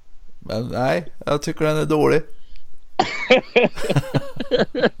 Ja. Men nej, jag tycker den är dålig.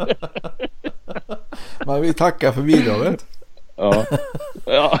 Men vi tackar för bidraget. Ja.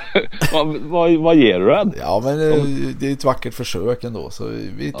 Ja. Vad ger du den? Ja, men det är ett vackert försök ändå. Så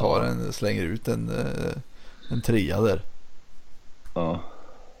vi tar slänger ut en 3 där. Ja.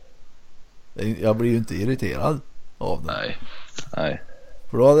 Jag blir ju inte irriterad av den. Nej.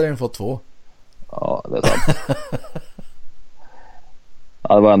 För då hade den fått 2. Ja, det är sant.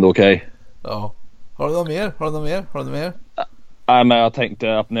 Ja, det var ändå okej. Ja. Har du något mer? Nej, men jag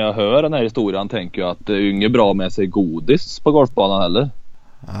tänkte att när jag hör den här historien tänker jag att det är ju inget bra med sig godis på golfbanan heller.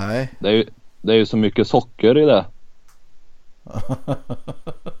 Nej. Det är ju så mycket socker i det.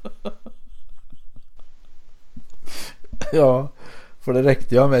 Ja, för det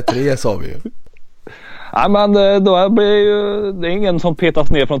räckte jag med 3 sa vi ju. Nej, men då blir ju det är ingen som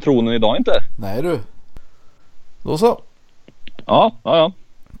petas ner från tronen idag inte. Nej du. Då så. Ja.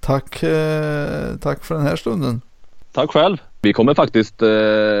 Tack för den här stunden. Tack själv. Vi kommer faktiskt,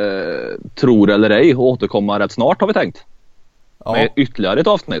 tror eller ej, återkomma rätt snart har vi tänkt. Ja. Med ytterligare ett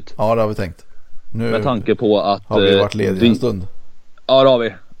avsnitt. Ja, det har vi tänkt. Nu med tanke på att har vi varit lediga en stund. Ja, det har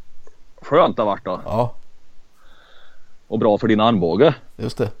vi. Skönt det har varit då. Ja. Och bra för din armbåge.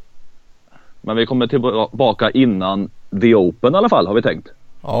 Just det. Men vi kommer tillbaka innan The Open i alla fall har vi tänkt.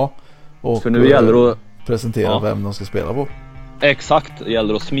 Ja. Och för nu gäller det att presentera vem de ska spela på. Exakt, det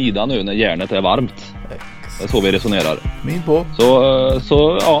gäller att smida nu när järnet är varmt. Exakt. Det är så vi resonerar. Min på.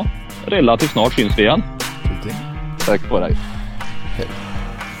 Så ja, relativt snart syns vi igen. Tuting. Tack på dig.